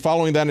 We'll be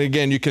following that. And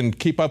again, you can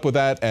keep up with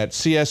that at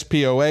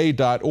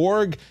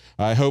cspoa.org.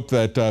 I hope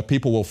that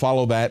people will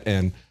follow that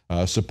and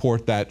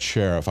support that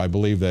sheriff. I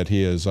believe that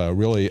he is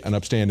really an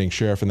upstanding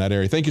sheriff in that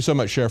area. Thank you so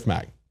much, Sheriff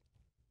Mack.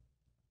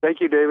 Thank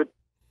you, David.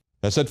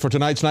 That's it for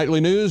tonight's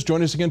Nightly News.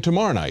 Join us again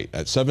tomorrow night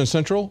at 7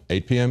 Central,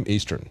 8 p.m.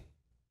 Eastern.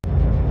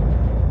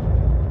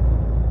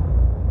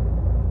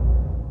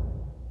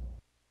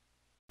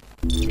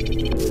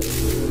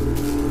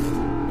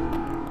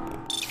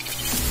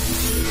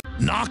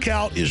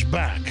 Knockout is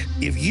back.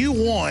 If you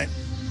want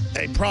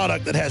a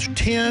product that has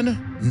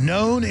 10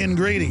 known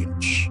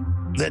ingredients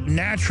that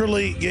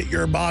naturally get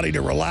your body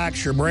to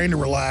relax, your brain to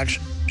relax,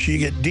 so you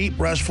get deep,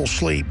 restful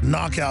sleep.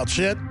 Knockouts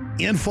it.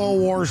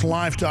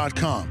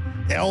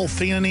 InfoWarsLife.com.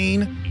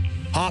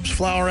 L-theanine, hops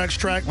flower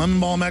extract, lemon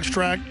balm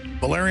extract,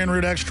 valerian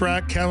root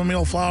extract,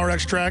 chamomile flower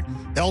extract,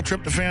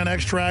 L-tryptophan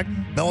extract,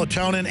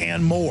 melatonin,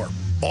 and more.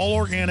 All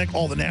organic,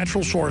 all the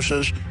natural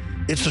sources.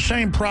 It's the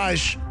same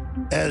price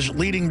as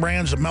leading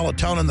brands of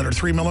melatonin that are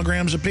 3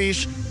 milligrams a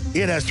piece.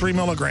 It has 3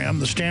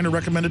 milligrams, the standard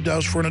recommended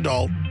dose for an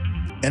adult,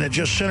 and it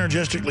just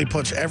synergistically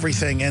puts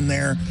everything in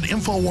there.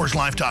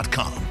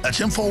 InfoWarsLife.com. That's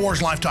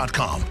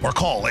InfoWarsLife.com, or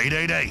call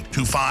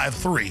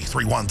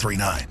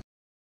 888-253-3139.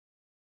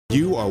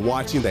 You are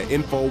watching the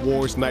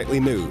InfoWars Nightly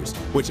News,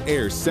 which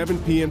airs 7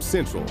 p.m.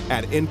 Central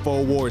at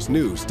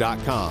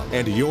InfoWarsNews.com.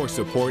 And your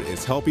support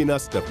is helping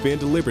us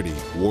defend liberty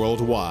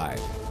worldwide.